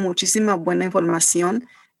proveído muchísima buena información.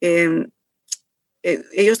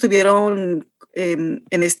 Ellos tuvieron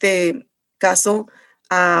en este caso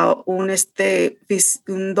a un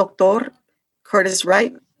doctor, Curtis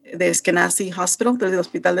Wright, de Eskenazi Hospital, del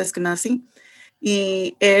Hospital de Eskenazi,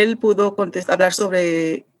 y él pudo hablar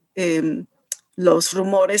sobre los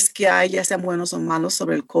rumores que hay, ya sean buenos o malos,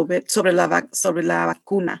 sobre el COVID, sobre la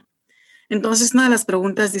vacuna. Entonces, una de las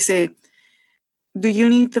preguntas dice, do you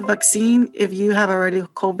need the vaccine if you have already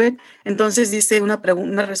COVID? Entonces dice una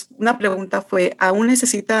pregunta fue, ¿aún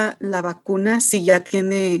necesita la vacuna si ya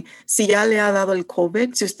le ha dado el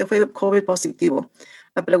COVID? Si usted fue COVID positivo.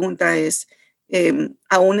 La pregunta es,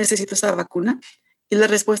 ¿aún necesita esa vacuna? Y la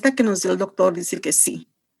respuesta que nos dio el doctor dice que sí,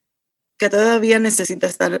 que todavía necesita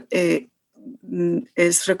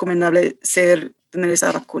es recomendable tener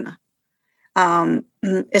esa vacuna.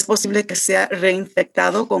 Es posible que sea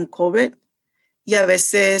reinfectado con COVID, y a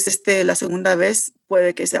veces la segunda vez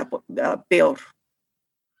puede que sea peor.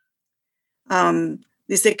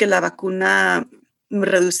 Dice que la vacuna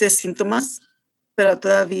reduce síntomas, pero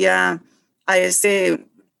todavía hay ese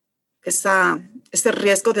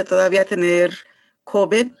riesgo de todavía tener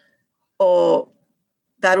COVID o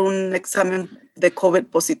dar un examen de COVID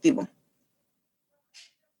positivo.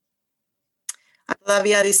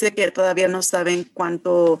 Todavía dice que todavía no saben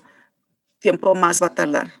cuánto tiempo más va a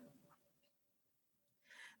tardar.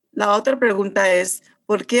 La otra pregunta es,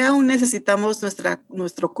 ¿por qué aún necesitamos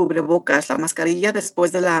nuestro cubrebocas, la mascarilla,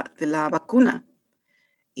 después de la vacuna?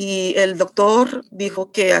 Y el doctor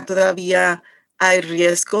dijo que todavía hay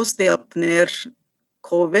riesgos de obtener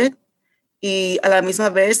COVID, y a la misma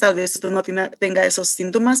vez tal vez usted no tenga esos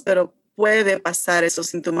síntomas, pero puede pasar esos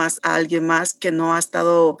síntomas a alguien más que no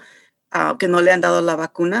que no le han dado la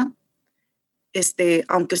vacuna.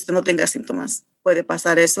 Aunque usted no tenga síntomas, puede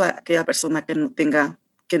pasar eso a aquella persona que no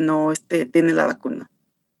tiene la vacuna.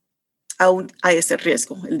 Aún hay ese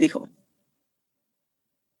riesgo, él dijo.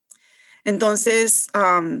 Entonces,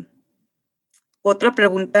 otra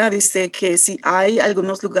pregunta dice que si hay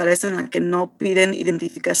algunos lugares en los que no piden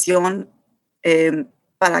identificación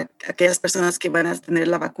para aquellas personas que van a tener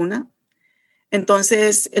la vacuna.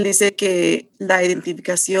 Entonces, él dice que la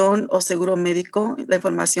identificación o seguro médico,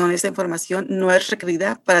 esa información no es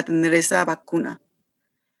requerida para tener esa vacuna.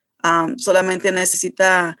 Solamente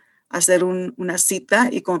necesita hacer una cita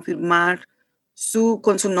y confirmar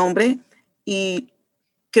con su nombre. Y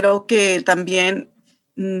creo que también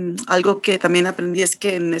algo que también aprendí es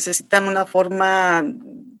que necesitan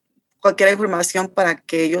cualquier información para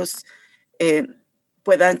que ellos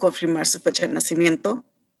puedan confirmar su fecha de nacimiento,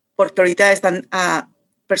 porque ahorita están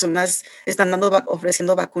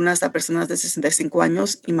ofreciendo vacunas a personas de 65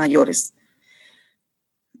 años y mayores.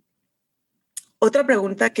 Otra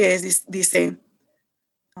pregunta que dice,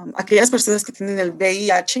 aquellas personas que tienen el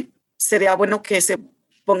VIH, ¿sería bueno que se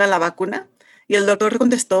pongan la vacuna? Y el doctor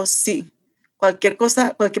contestó, sí. Cualquier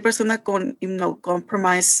persona con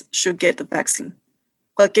immunocompromise should get the vaccine.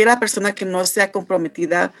 Cualquier persona que no sea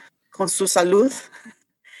comprometida con su salud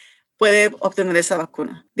puede obtener esa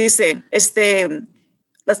vacuna. Dice,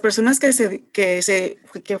 las personas que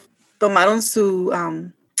tomaron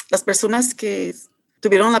las personas que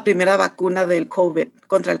tuvieron la primera vacuna del COVID,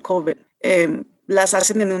 contra el COVID, las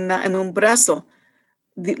hacen en un brazo.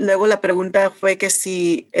 Luego la pregunta fue que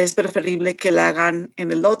si es preferible que la hagan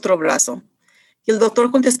en el otro brazo. Y el doctor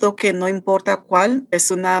contestó que no importa cuál, es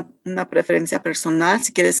una preferencia personal.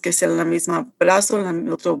 Si quieres que sea en el mismo brazo, en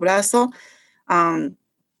el otro brazo.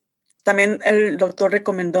 También el doctor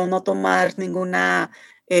recomendó no tomar ninguna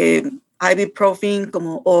ibuprofen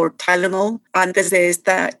o Tylenol antes de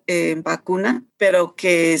esta vacuna, pero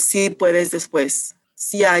que sí puedes después,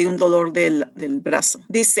 si hay un dolor del brazo.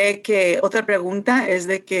 Dice que otra pregunta es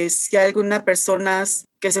de que si hay algunas personas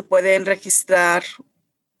que se pueden registrar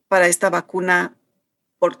para esta vacuna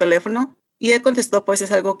por teléfono. Y él contestó, pues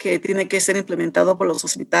es algo que tiene que ser implementado por los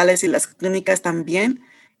hospitales y las clínicas también,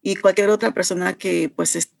 y cualquier otra persona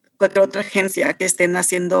cualquier otra agencia que estén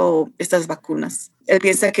haciendo estas vacunas. Él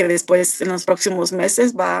piensa que después, en los próximos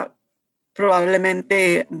meses,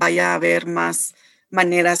 probablemente vaya a haber más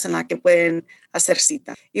maneras en las que pueden hacer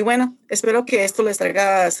cita. Y bueno, espero que esto les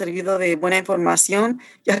haya servido de buena información,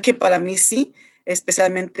 ya que para mí sí,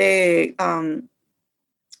 especialmente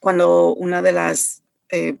cuando una de las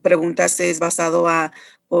preguntas es basado a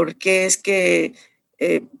por qué es que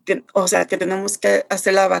que tenemos que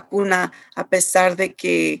hacer la vacuna a pesar de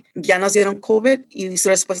que ya nos dieron COVID, y su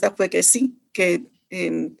respuesta fue que sí, que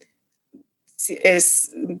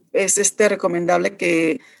es recomendable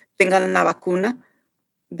que tengan la vacuna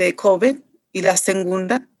de COVID y la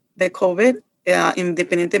segunda de COVID,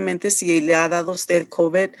 independientemente si le ha dado usted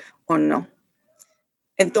COVID o no.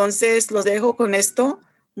 Entonces, los dejo con esto.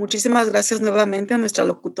 Muchísimas gracias nuevamente a nuestra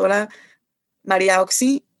locutora María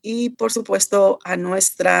Oxy y, por supuesto, a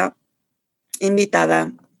nuestra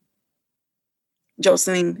invitada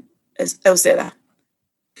Jocelyn Euseda.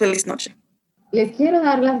 Feliz noche. Les quiero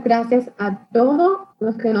dar las gracias a todos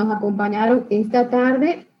los que nos acompañaron esta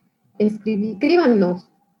tarde. Escríbanos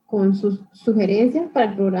con sus sugerencias para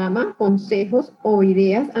el programa, consejos o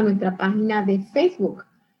ideas a nuestra página de Facebook.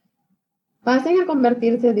 Pasen a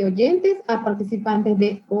convertirse de oyentes a participantes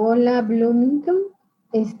de Hola Bloomington.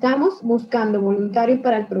 Estamos buscando voluntarios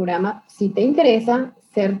para el programa. Si te interesa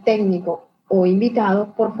ser técnico o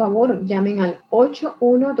invitado, por favor, llamen al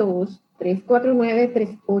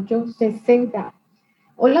 812-349-3860.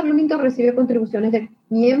 Hola Bloomington recibe contribuciones de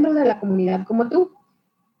miembros de la comunidad como tú.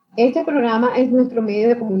 Este programa es nuestro medio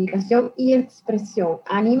de comunicación y expresión.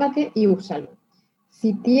 Anímate y úsalo.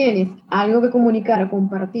 Si tienes algo que comunicar o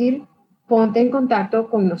compartir, ponte en contacto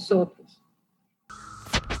con nosotros.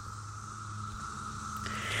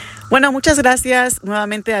 Bueno, muchas gracias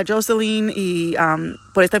nuevamente a Jocelyn y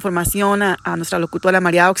por esta información, a nuestra locutora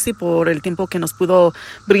María Oxy por el tiempo que nos pudo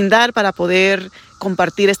brindar para poder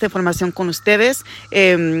compartir esta información con ustedes.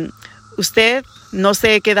 Usted no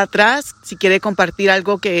se queda atrás. Si quiere compartir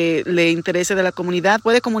algo que le interese de la comunidad,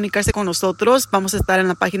 puede comunicarse con nosotros. Vamos a estar en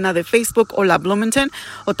la página de Facebook Hola Bloomington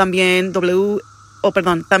o también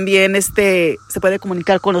también se puede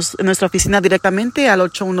comunicar con nuestra oficina directamente al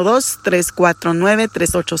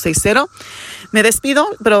 812-349-3860. Me despido,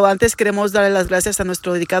 pero antes queremos darle las gracias a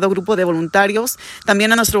nuestro dedicado grupo de voluntarios,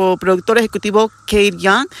 también a nuestro productor ejecutivo Kate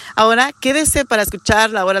Young. Ahora quédese para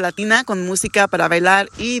escuchar La Hora Latina con música para bailar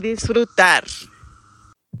y disfrutar.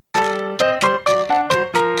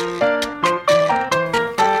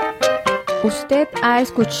 Usted ha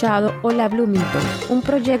escuchado Hola Bloomington, un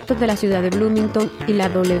proyecto de la ciudad de Bloomington y la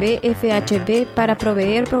WFHB para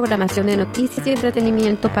proveer programación de noticias y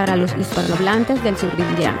entretenimiento para los hispanohablantes del sur de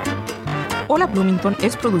Indiana. Hola Bloomington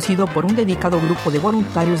es producido por un dedicado grupo de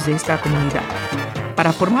voluntarios de esta comunidad.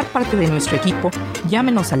 Para formar parte de nuestro equipo,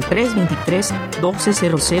 llámenos al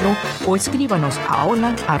 323-1200 o escríbanos a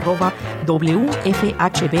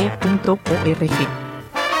hola@wfhb.org.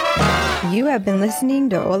 You have been listening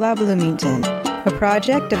to Hola Bloomington, a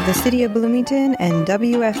project of the City of Bloomington and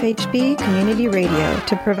WFHB Community Radio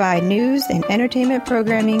to provide news and entertainment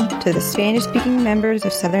programming to the Spanish-speaking members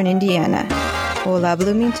of Southern Indiana. Hola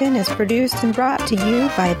Bloomington is produced and brought to you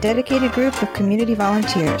by a dedicated group of community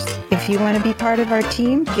volunteers. If you want to be part of our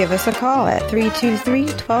team, give us a call at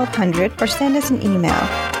 323-1200 or send us an email,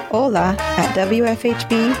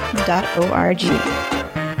 hola@wfhb.org.